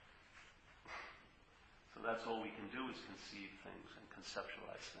such. So that's all we can do is conceive things and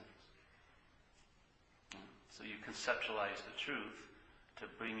conceptualize things. So you conceptualize the truth to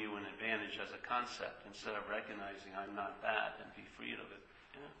bring you an advantage as a concept instead of recognizing I'm not that and be freed of it.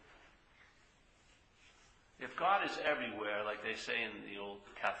 Yeah? If God is everywhere, like they say in the old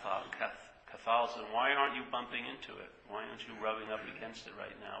Catholicism, why aren't you bumping into it? Why aren't you rubbing up against it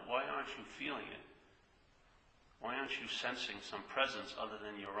right now? Why aren't you feeling it? Why aren't you sensing some presence other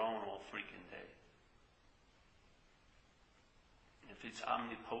than your own all freaking day? If it's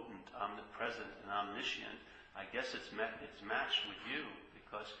omnipotent, omnipresent, and omniscient, I guess it's matched with you,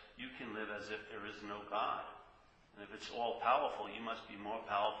 because you can live as if there is no God. And if it's all powerful, you must be more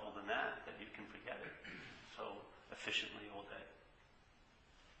powerful than that you can forget it so efficiently all day.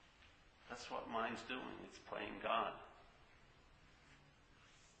 That's what mind's doing. It's playing God.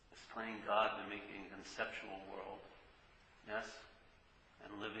 It's playing God and making a conceptual world. Yes?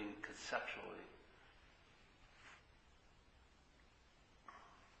 And living conceptually.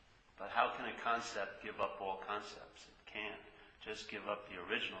 But how can a concept give up all concepts? It can't. Just give up the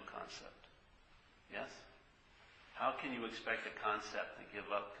original concept. Yes? How can you expect a concept to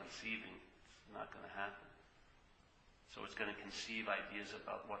give up conceiving? It's not going to happen. So it's going to conceive ideas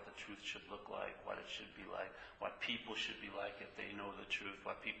about what the truth should look like, what it should be like, what people should be like if they know the truth,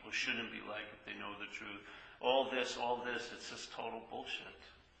 what people shouldn't be like if they know the truth. All this, it's just total bullshit.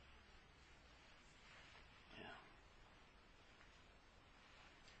 Yeah.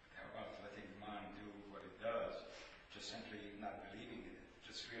 How about letting the mind do what it does, just simply not believing in it,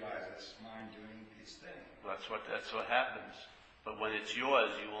 just realize it's mind doing its thing. That's what happens. But when it's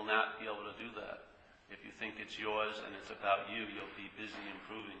yours, you will not be able to do that. If you think it's yours and it's about you, you'll be busy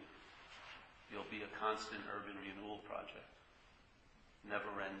improving. You'll be a constant urban renewal project.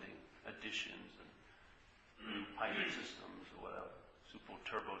 Never-ending additions and new pilot systems or whatever. Super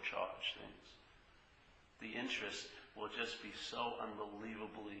turbocharged things. The interest will just be so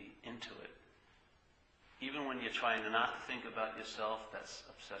unbelievably into it. Even when you're trying not to think about yourself, that's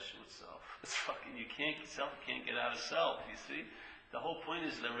obsession with self. It's fucking, self can't get out of self, you see? The whole point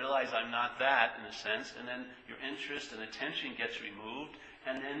is to realize I'm not that, in a sense, and then your interest and attention gets removed,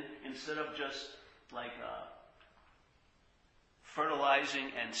 and then instead of just like fertilizing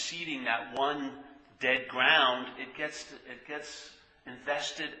and seeding that one dead ground, it gets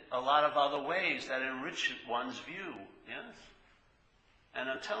invested a lot of other ways that enrich one's view. Yes? And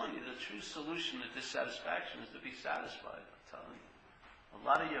I'm telling you, the true solution to dissatisfaction is to be satisfied. I'm telling you. A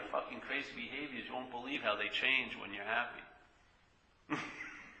lot of your fucking crazy behaviors, you won't believe how they change when you're happy.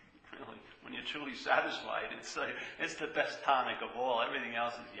 Really, when you're truly satisfied, it's the best tonic of all. Everything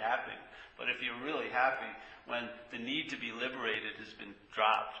else is yapping. But if you're really happy, when the need to be liberated has been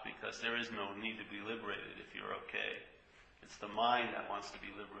dropped, because there is no need to be liberated if you're okay. It's the mind that wants to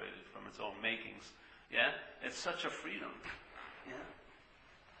be liberated from its own makings. Yeah? It's such a freedom. Yeah?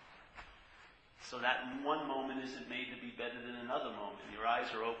 So that one moment isn't made to be better than another moment. Your eyes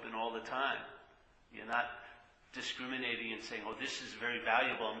are open all the time. You're not discriminating and saying, oh, this is very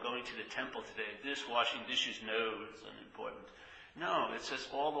valuable, I'm going to the temple today. This washing dishes, no, it's unimportant. No, it's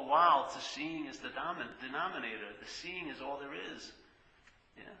just all the while, the seeing is the denominator. The seeing is all there is.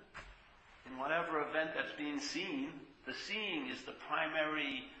 Yeah. In whatever event that's being seen, the seeing is the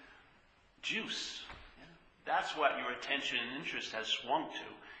primary juice. Yeah. That's what your attention and interest has swung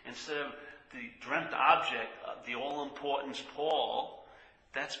to. Instead of the dreamt object, the all-importance Paul,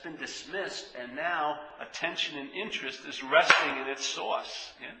 that's been dismissed, and now attention and interest is resting in its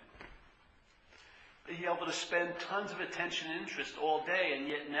source. Yeah? Be able to spend tons of attention and interest all day and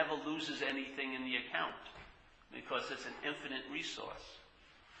yet never loses anything in the account because it's an infinite resource.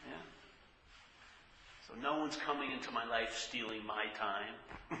 Yeah? So no one's coming into my life stealing my time.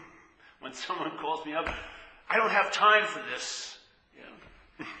 When someone calls me up, I don't have time for this. Yeah?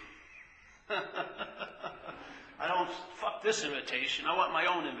 Fuck this invitation, I want my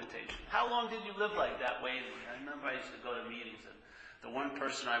own invitation. How long did you live like that way? I remember I used to go to meetings and the one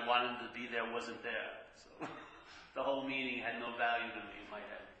person I wanted to be there wasn't there. So the whole meeting had no value to me in my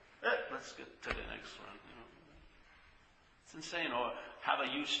head. Let's get to the next one. You know. It's insane. Or have a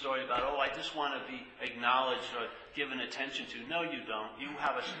huge story about, I just want to be acknowledged or given attention to. No, you don't. You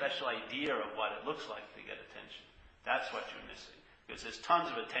have a special idea of what it looks like to get attention. That's what you're missing. Because there's tons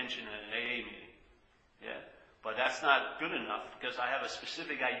of attention in an AA meeting. Yeah? But that's not good enough because I have a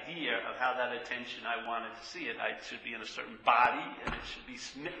specific idea of how that attention I wanted to see it. I should be in a certain body and it should be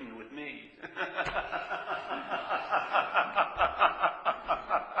smitten with me.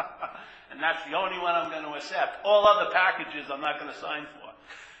 And that's the only one I'm going to accept. All other packages I'm not going to sign for.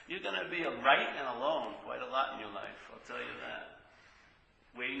 You're going to be right and alone quite a lot in your life, I'll tell you that.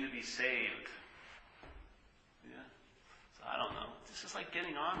 Waiting to be saved. Yeah. So I don't know. This is like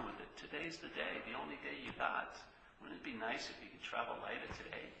getting on with it. Today's the day, the only day you got. Wouldn't it be nice if you could travel lighter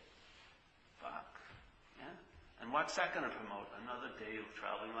today? Fuck. Yeah? And what's that going to promote? Another day of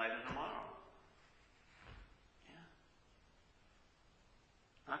traveling lighter tomorrow. Yeah?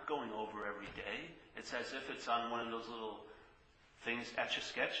 Not going over every day. It's as if it's on one of those little things,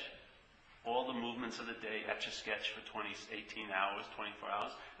 Etch-a-Sketch. All the movements of the day, Etch-a-Sketch for 18 hours, 24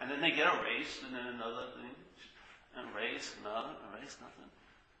 hours. And then they get erased, and then another thing. Erase, another, erase, nothing.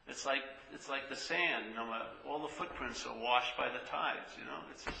 It's like the sand. All the footprints are washed by the tides.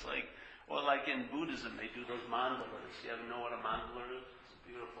 It's just like, or like in Buddhism, they do those mandalas. You ever know what a mandala is? It's a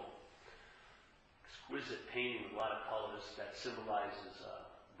beautiful, exquisite painting with a lot of colors that symbolizes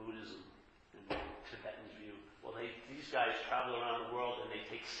Buddhism in the Tibetan view. Well, these guys travel around the world and they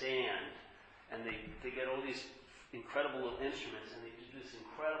take sand and they get all these incredible little instruments and they do this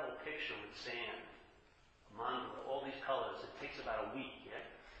incredible picture with sand. A mandala, all these colors. It takes about a week, yeah?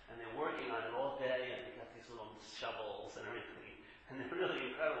 And they're working on it all day and they got these little shovels and everything. And they're really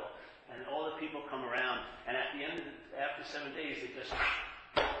incredible. And all the people come around and at the end of after 7 days they just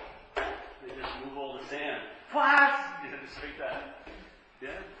move all the sand. Just like that.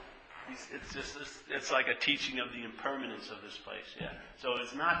 Yeah? It's like a teaching of the impermanence of this place, yeah. So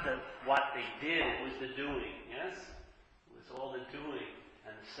it's not what they did, it was the doing, yes? It was all the doing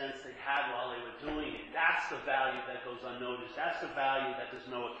and the sense they had while they were doing it. That's the value that goes unnoticed. That's the value that there's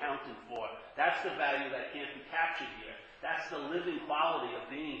no accounting for. That's the value that can't be captured here. That's the living quality of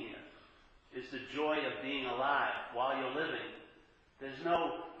being here. Is the joy of being alive while you're living. There's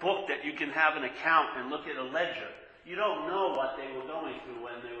no book that you can have an account and look at a ledger. You don't know what they were going through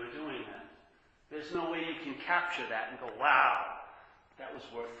when they were doing that. There's no way you can capture that and go, wow, that was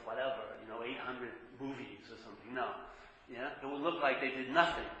worth whatever, 800 movies or something. No. Yeah? It would look like they did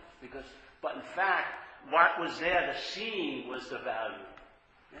nothing. But in fact, what was there, the seeing was the value.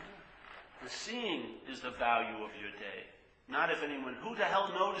 Yeah? The seeing is the value of your day. Not if anyone, who the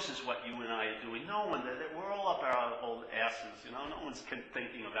hell notices what you and I are doing? No one. We're all up our old asses, No one's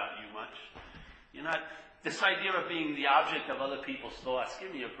thinking about you much. You're not, this idea of being the object of other people's thoughts,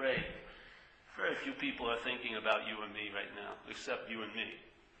 give me a break. Very few people are thinking about you and me right now, except you and me.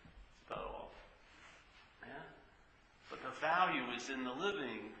 That's about all. Yeah? But the value is in the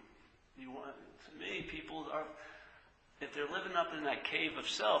living. To me, people are, if they're living up in that cave of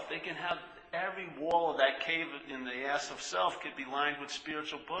self, they can have every wall of that cave in the ass of self could be lined with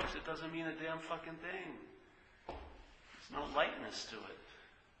spiritual books. It doesn't mean a damn fucking thing. There's no lightness to it.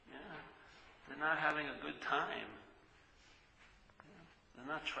 Yeah. They're not having a good time. Yeah. They're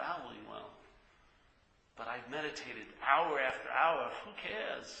not traveling well. But I've meditated hour after hour. Who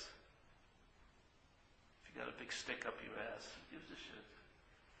cares? If you got a big stick up your ass, who gives a shit?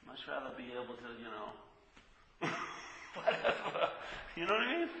 Much rather be able to, whatever. You know what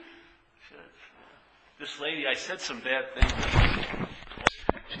I mean? This lady, I said some bad things.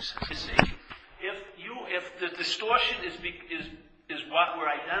 She said, if the distortion is what we're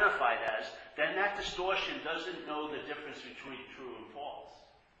identified as, then that distortion doesn't know the difference between true and false.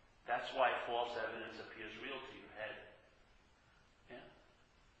 That's why false evidence appears real to your head. Yeah?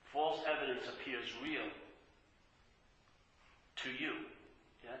 False evidence appears real to you.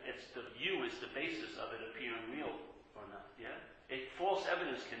 Yeah? You is the basis of it appearing real or not. Yeah? False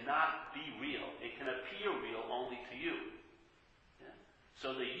evidence cannot be real. It can appear real only to you. Yeah?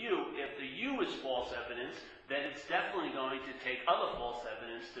 So if the you is false evidence, then it's definitely going to take other false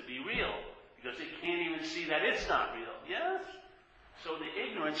evidence to be real, because it can't even see that it's not real. Yes? So the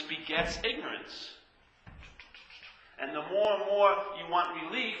ignorance begets ignorance. And the more and more you want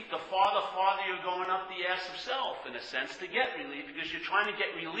relief, the farther you're going up the ass of self, in a sense, to get relief, because you're trying to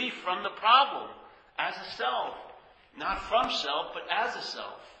get relief from the problem as a self. Not from self, but as a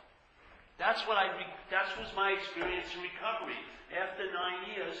self. That was my experience in recovery. After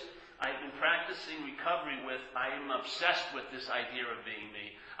 9 years, I've been practicing recovery I am obsessed with this idea of being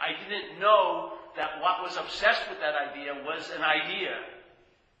me. I didn't know that what was obsessed with that idea was an idea.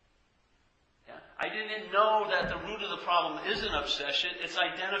 Yeah? I didn't know that the root of the problem isn't obsession, it's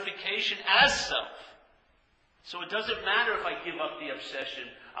identification as self. So it doesn't matter if I give up the obsession.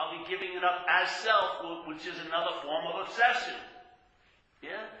 I'll be giving it up as self, which is another form of obsession.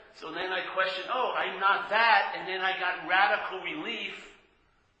 Yeah? So then I question, I'm not that, and then I got radical relief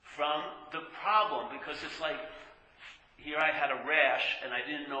from the problem, because it's like, here I had a rash, and I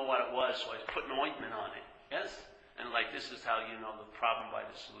didn't know what it was, so I put an ointment on it. Yes? And this is how you know the problem by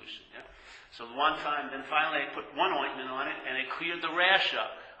the solution. Yeah? So one time, then finally I put one ointment on it, and it cleared the rash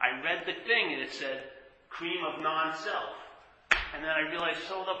up. I read the thing, and it said, cream of non-self. And then I realized,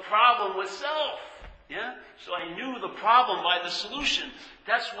 so the problem was self. Yeah? So I knew the problem by the solution.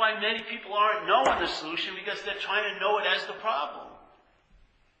 That's why many people aren't knowing the solution, because they're trying to know it as the problem.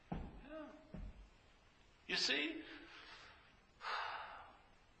 Yeah. You see?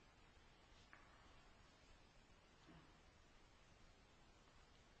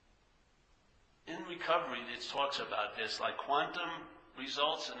 In recovery, it talks about this, like quantum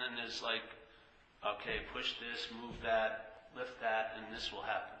results, and then there's okay, push this, move that, lift that, and this will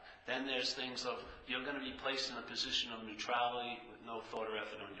happen. Then there's things of, you're going to be placed in a position of neutrality with no thought or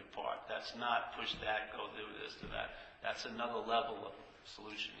effort on your part. That's not push that, go do this, do that. That's another level of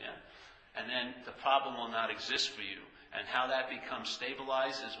solution, yeah? And then the problem will not exist for you. And how that becomes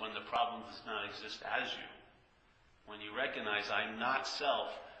stabilized is when the problem does not exist as you. When you recognize I'm not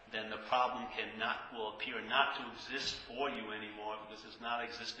self, then the problem will appear not to exist for you anymore because it's not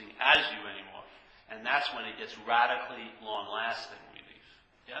existing as you anymore. And that's when it gets radically long-lasting relief.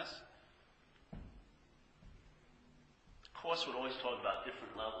 Yes? The Course would always talk about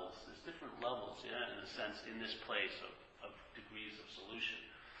different levels. There's different levels, yeah, in a sense, in this place of degrees of solution.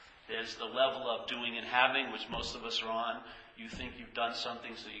 There's the level of doing and having, which most of us are on. You think you've done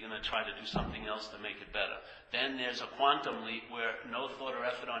something, so you're going to try to do something else to make it better. Then there's a quantum leap where no thought or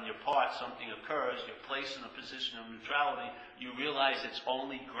effort on your part, something occurs, you're placed in a position of neutrality, you realize it's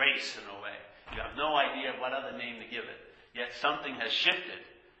only grace in a way. You have no idea what other name to give it. Yet something has shifted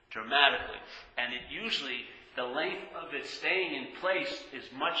dramatically. And it usually, the length of it staying in place is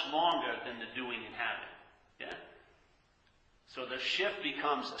much longer than the doing and having. Yeah? So the shift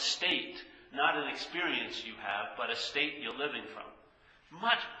becomes a state, not an experience you have, but a state you're living from.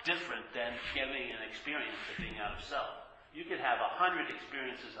 Much different than getting an experience of being out of self. You could have 100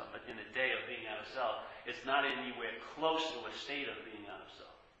 experiences of it in a day of being out of self. It's not anywhere close to a state of being out of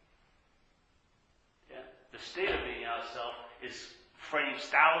self. Yeah? The state of being out of self frames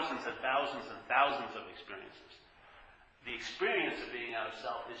thousands and thousands and thousands of experiences. The experience of being out of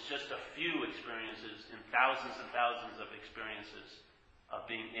self is just a few experiences in thousands and thousands of experiences of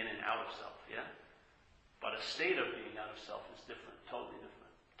being in and out of self, yeah? But a state of being out of self is different, totally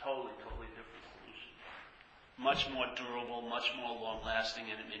different. Totally different solution. Much more durable, much more long-lasting,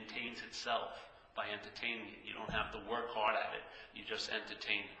 and it maintains itself by entertaining it. You don't have to work hard at it. You just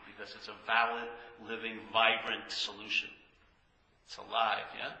entertain it because it's a valid, living, vibrant solution. It's alive,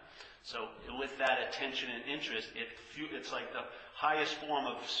 yeah? So with that attention and interest, it's like the highest form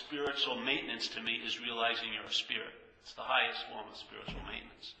of spiritual maintenance to me is realizing you're a spirit. It's the highest form of spiritual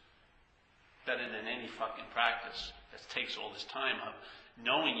maintenance. Better than any fucking practice that takes all this time up.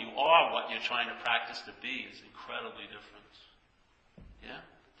 Knowing you are what you're trying to practice to be is incredibly different. Yeah?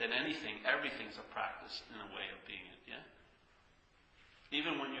 Than anything, everything's a practice in a way of being it, yeah?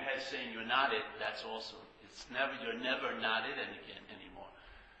 Even when your head's saying you're not it, that's also, you're never not it anymore.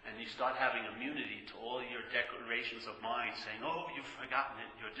 And you start having immunity to all your declarations of mind saying, oh, you've forgotten it,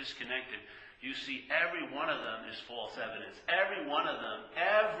 you're disconnected. You see every one of them is false evidence. Every one of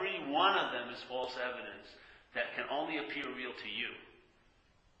them is false evidence that can only appear real to you.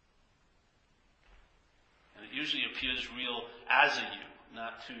 And it usually appears real as a you,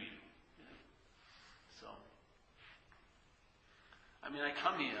 not to you. So, I mean, I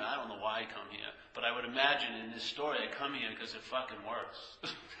come here, I don't know why I come here, but I would imagine in this story I come here because it fucking works.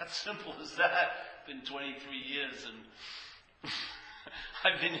 That's simple as that. Been 23 years and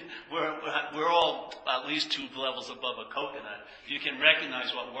we're all at least 2 levels above a coconut. You can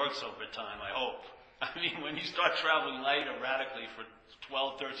recognize what works over time, I hope. I mean, when you start traveling light erratically for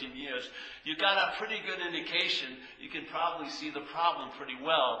 12, 13 years, you got a pretty good indication. You can probably see the problem pretty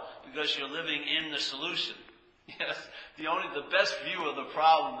well because you're living in the solution. Yes, the best view of the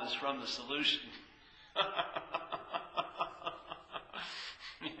problem is from the solution.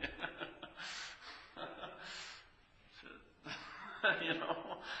 You know,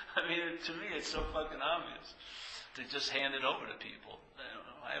 I mean, to me, it's so fucking obvious to just hand it over to people.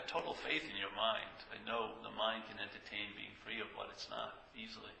 I have total faith in your mind. I know the mind can entertain being free of what it's not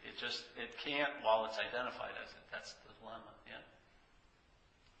easily. It can't while it's identified as it. That's the dilemma, yeah?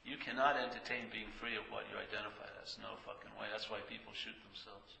 You cannot entertain being free of what you're identified as. No fucking way. That's why people shoot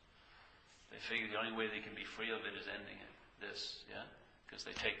themselves. They figure the only way they can be free of it is ending it. This, yeah? Because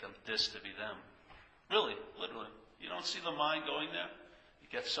they take this to be them. Really, literally. You don't see the mind going there?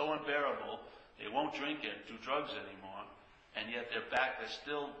 It gets so unbearable, they won't drink it, do drugs anymore, and yet they're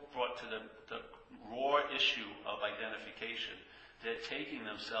still brought to the raw issue of identification. They're taking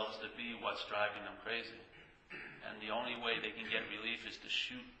themselves to be what's driving them crazy. And the only way they can get relief is to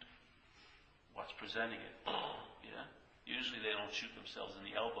shoot what's presenting it. Yeah? Usually they don't shoot themselves in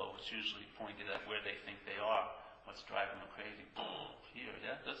the elbow. It's usually pointed at where they think they are, what's driving them crazy. Here,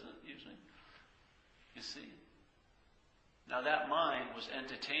 yeah? Doesn't it usually? You see? Now that mind was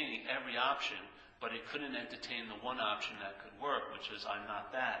entertaining every option, but it couldn't entertain the one option that could work, which is I'm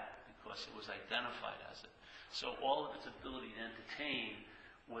not that, because it was identified as it. So all of its ability to entertain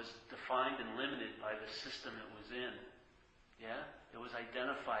was defined and limited by the system it was in. Yeah? It was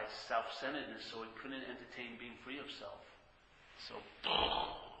identified self-centeredness, so it couldn't entertain being free of self. So,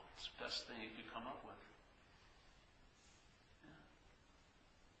 it's the best thing it could come up with.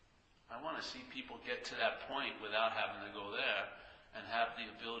 I want to see people get to that point without having to go there, and have the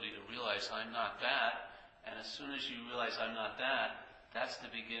ability to realize I'm not that. And as soon as you realize I'm not that, that's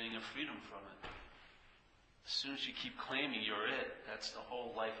the beginning of freedom from it. As soon as you keep claiming you're it, that's the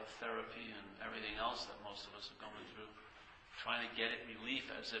whole life of therapy and everything else that most of us are going through. Trying to get it relief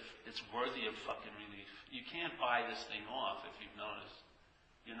as if it's worthy of fucking relief. You can't buy this thing off if you've noticed.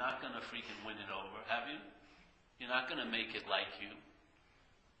 You're not going to freaking win it over, have you? You're not going to make it like you.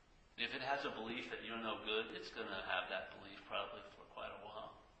 If it has a belief that you're no good, it's going to have that belief probably for quite a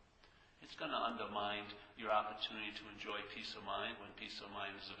while. It's going to undermine your opportunity to enjoy peace of mind when peace of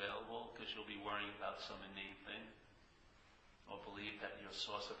mind is available, because you'll be worrying about some innate thing, or believe that your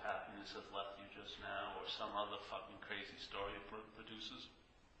source of happiness has left you just now, or some other fucking crazy story it produces.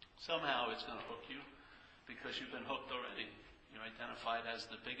 Somehow it's going to hook you, because you've been hooked already. You're identified as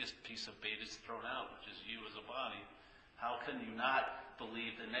the biggest piece of bait is thrown out, which is you as a body. How can you not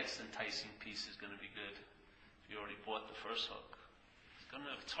believe the next enticing piece is going to be good if you already bought the first hook?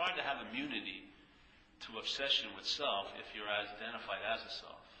 It's hard to have immunity to obsession with self if you're identified as a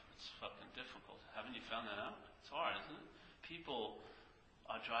self. It's fucking difficult. Haven't you found that out? It's hard, isn't it? People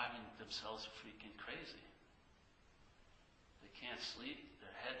are driving themselves freaking crazy. They can't sleep.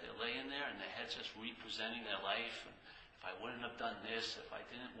 They're laying there and their head's just representing their life. And if I wouldn't have done this, if I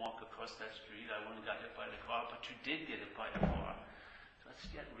didn't walk across that street, I wouldn't have got hit by the car. But you did get hit by the car. So let's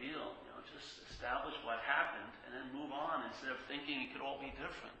get real. Just establish what happened and then move on instead of thinking it could all be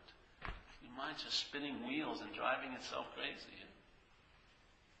different. Your mind's just spinning wheels and driving itself crazy.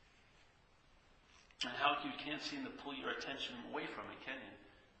 And how you can't seem to pull your attention away from it, can you?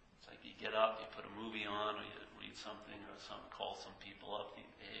 It's like you get up, you put a movie on, or you read something, or call some people up, the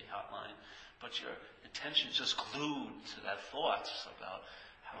AA hotline, but your attention's just glued to that thought about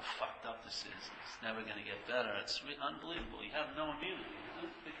how fucked up this is. It's never going to get better. It's unbelievable. You have no immunity. Isn't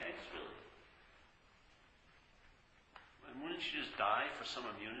it the case, really? And wouldn't you just die for some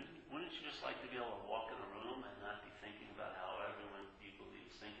immunity? Wouldn't you just like to be able to walk in a room and not be thinking about how everyone you believe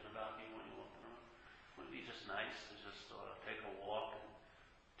is thinking about you when you walk in a room? Wouldn't it be just nice to just take a walk and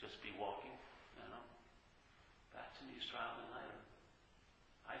just be walking, Back to New Trial and later.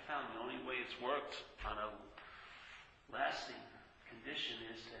 I found the only way it's worked on a lasting condition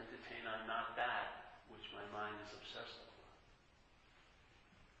is to entertain I'm not that, which my mind is obsessed over.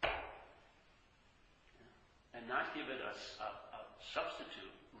 And not give it a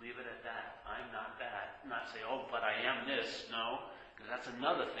substitute. Leave it at that. I'm not that. Not say, oh, but I am this. No, because that's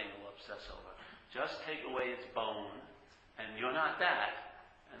another thing we'll obsess over. Just take away its bone, and you're not that.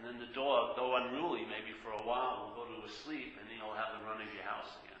 And then the dog, though unruly maybe for a while, will go to sleep, and then you'll have the run of your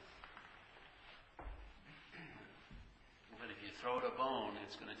house again. But if you throw it a bone,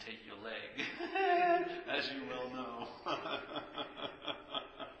 it's going to take your leg, as you well know.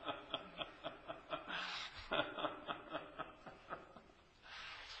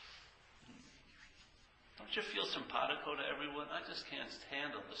 Don't you feel simpatico to everyone? I just can't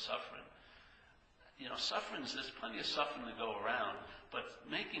handle the suffering. There's plenty of suffering to go around, but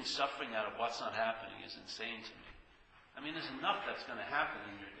making suffering out of what's not happening is insane to me. I mean, there's enough that's going to happen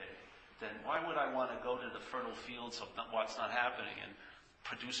in your day. Then why would I want to go to the fertile fields of what's not happening and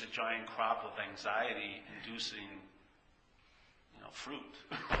produce a giant crop of anxiety-inducing, fruit?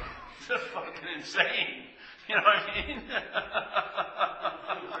 It's just fucking insane. You know what I mean?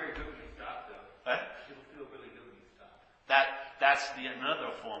 It'll feel very good when you stop, though. What? It'll feel really good when you stop. That's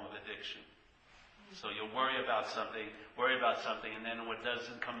another form of addiction. So you'll worry about something, and then when it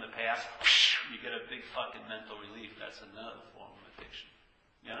doesn't come to pass, you get a big fucking mental relief. That's another form of addiction.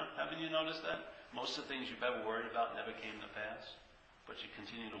 Haven't you noticed that? Most of the things you've ever worried about never came to pass, but you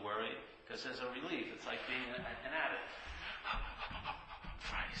continue to worry because there's a relief. It's like being an addict.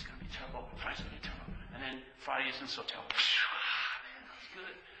 Friday's going to be terrible. Friday's going to be terrible. And then Friday isn't so terrible. Man, that's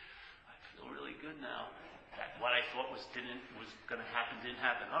good. I feel really good now. What I thought was going to happen didn't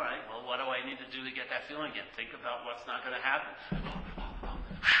happen. All right, well, what do I need to do to get that feeling again? Think about what's not going to happen.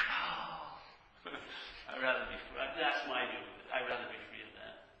 I'd rather be free. That's my view of it. I'd rather be free of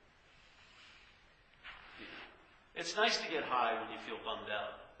that. It's nice to get high when you feel bummed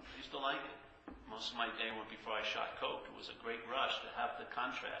out. I used to like it. Most of my day went before I shot coke. It was a great rush to have the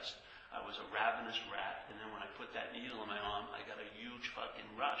contrast. I was a ravenous rat, and then when I put that needle in my arm, I got a huge fucking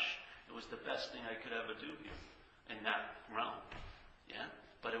rush. It was the best thing I could ever do in that realm. Yeah?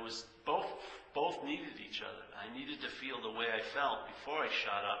 But it was both needed each other. I needed to feel the way I felt before I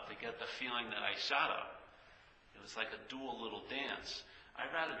shot up to get the feeling that I shot up. It was like a dual little dance.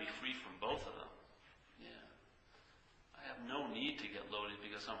 I'd rather be free from both of them. Yeah. I have no need to get loaded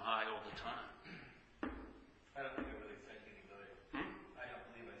because I'm high all the time. I don't think I really sank any good. I don't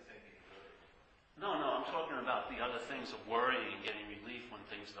believe I sank any good. No, I'm talking about the other things of worrying and getting relief when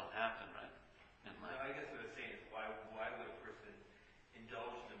things don't happen, right? In No, life. I guess what I'm saying is why would a person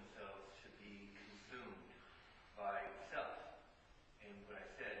indulge themselves to be consumed by self? And what I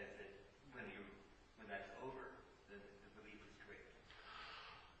said is that when that's over, the relief is great.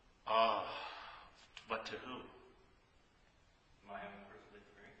 But to who? My own personal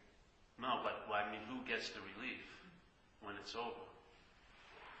experience. No, but well, I mean, who gets the relief when it's over?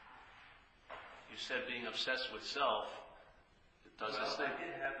 You said being obsessed with self does this thing. I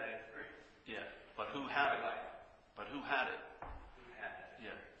did have that experience. Yeah, but who had it? My life. But who had it? Who had that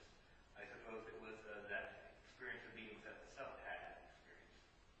Yeah. experience? I suppose it was that experience of being obsessed with self had that experience.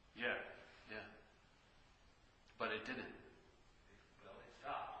 Yeah, yeah. But it didn't. Well, it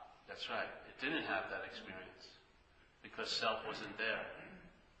stopped. That's right. It didn't have that experience because self wasn't there.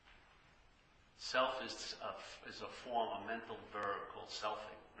 Self is a form, a mental verb called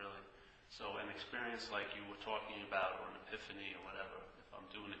selfing, really. So an experience like you were talking about, or an epiphany or whatever, if I'm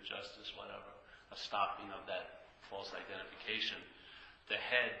doing it justice, whatever, a stopping of that false identification, the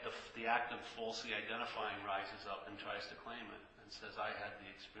head, the act of falsely identifying rises up and tries to claim it and says, I had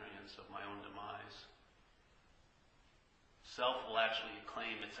the experience of my own demise. Self will actually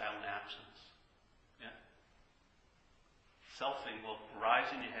claim its own absence. Yeah? Selfing will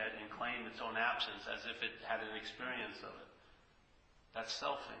rise in your head and claim its own absence as if it had an experience of it. That's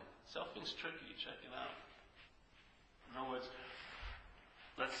selfing. Selfing's tricky. Check it out. In other words,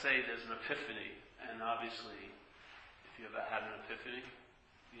 let's say there's an epiphany, and obviously, if you ever had an epiphany,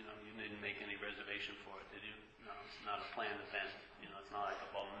 you didn't make any reservation for it, did you? No, it's not a planned event. It's not like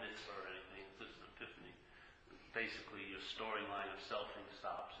a bar mitzvah or anything. It's just an epiphany. Basically, your storyline of selfing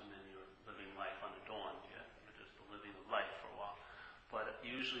stops, and then you're living life unadorned. Yeah, you're just living a life for a while. But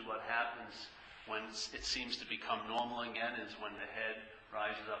usually, what happens when it seems to become normal again is when the head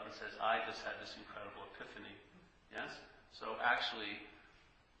rises up and says, I just had this incredible epiphany. Yes? So actually,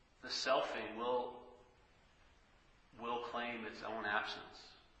 the selfing will claim its own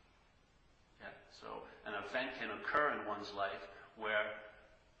absence. Yeah? So an event can occur in one's life where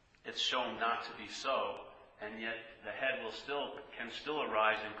it's shown not to be so, and yet the head can still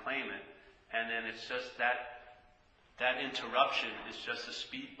arise and claim it, and then it's just that interruption is just a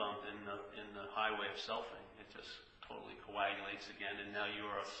speed bump in the highway of selfing. It just totally coagulates again, and now you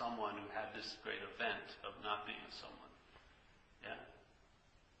are someone who had this great event of not being a someone. Yeah?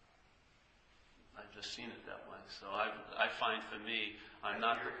 I've just seen it that way. So I find for me, I'm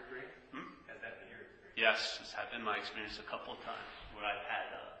not... Your experience? Has that been your experience? Yes, it's been my experience a couple of times where I've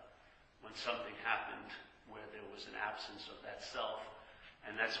had, when something happened where there was an absence of that self,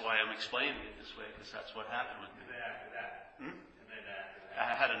 and that's why I'm explaining it this way, because that's what happened with me. And then after that? And then after that?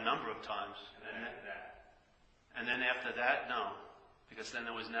 I had a number of times. And then after that? And then after that, no. Because then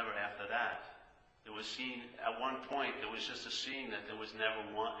there was never after that. It was seen, at one point, there was just a scene that there was never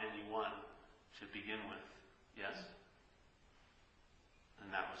anyone to begin with. Yes? And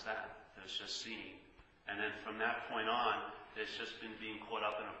that was that. It was just seen. And then from that point on, there's just been being caught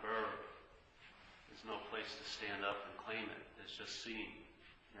up in a verb. There's no place to stand up and claim it. It's just seeing.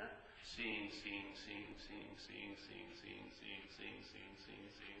 Yeah? Seeing.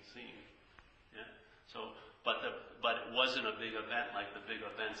 Yeah? So, but it wasn't a big event like the big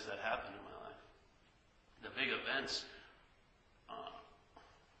events that happened in my life. The big events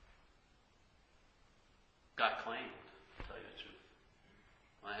got claimed, to tell you the truth.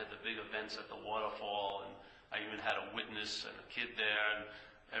 I had the big events at the waterfall, and I even had a witness and a kid there, and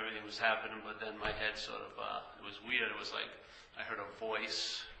everything was happening, but then my head sort of, it was weird. It was like I heard a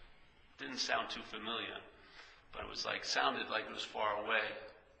voice. It didn't sound too familiar, but it was like, sounded like it was far away.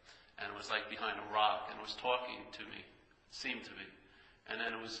 And it was like behind a rock, and it was talking to me. It seemed to be. And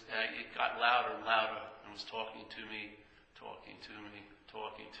then it got louder and louder, and was talking to me.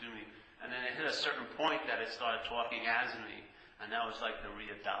 And then it hit a certain point that it started talking as me, and that was like the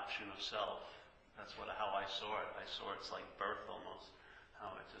readoption of self. That's how I saw it. I saw it's like birth almost.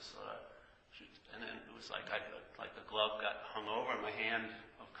 How it just sort of, and then it was like the glove got hung over, and my hand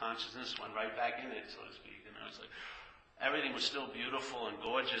of consciousness went right back in it, so to speak. And I was like, everything was still beautiful and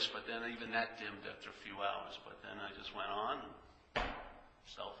gorgeous, but then even that dimmed after a few hours. But then I just went on,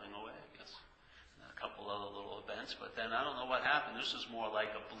 selfing away, I guess. And a couple other little events, but then I don't know what happened. This was more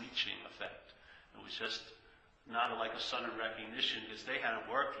like a bleaching effect. It was just not like a sudden recognition, because they hadn't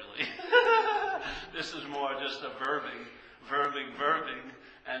worked really. This is more just a verbing,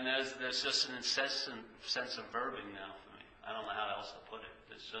 and there's just an incessant sense of verbing now for me. I don't know how else to put it.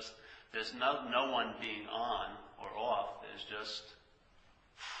 There's no one being on or off. There's just,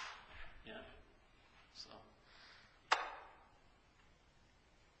 yeah.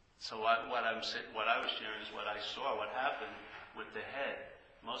 So So what I was sharing is what I saw, what happened with the head.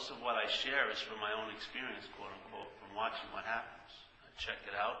 Most of what I share is from my own experience, quote unquote, from watching what happens. I check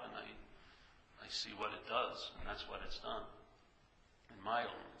it out and I see what it does, and that's what it's done. In my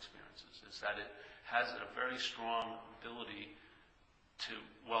own experiences, is that it has a very strong ability to,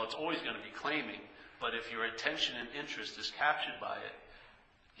 well, it's always going to be claiming, but if your attention and interest is captured by it,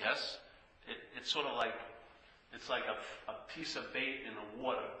 yes, it's sort of like, it's like a piece of bait in the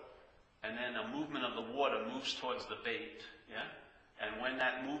water, and then a movement of the water moves towards the bait, yeah? And when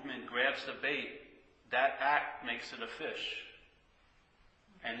that movement grabs the bait, that act makes it a fish.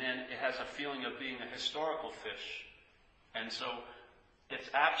 And then it has a feeling of being a historical fish. And so its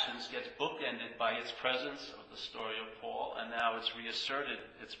absence gets bookended by its presence of the story of Paul, and now it's reasserted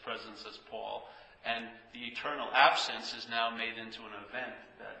its presence as Paul. And the eternal absence is now made into an event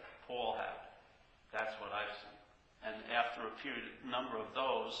that Paul had. That's what I've seen. And after a number of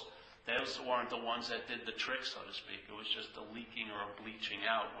those weren't the ones that did the trick, so to speak. It was just a leaking or a bleaching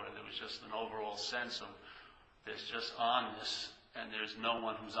out, where there was just an overall sense of there's just onness, and there's no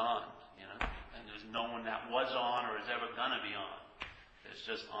one who's on, you know, and there's no one that was on or is ever going to be on. There's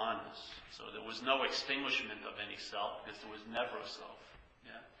just onness. So there was no extinguishment of any self, because there was never a self.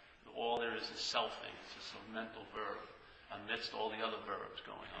 Yeah, all there is selfing. It's just a mental verb amidst all the other verbs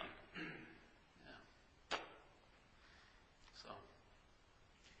going on. Yeah. So.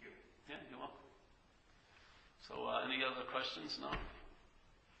 Yeah, you're welcome. So, any other questions? No?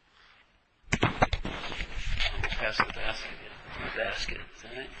 Pass the basket, yeah. The basket,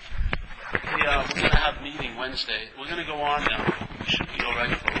 all right? We're going to have a meeting Wednesday. We're going to go on now. We should be all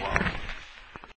right for a while.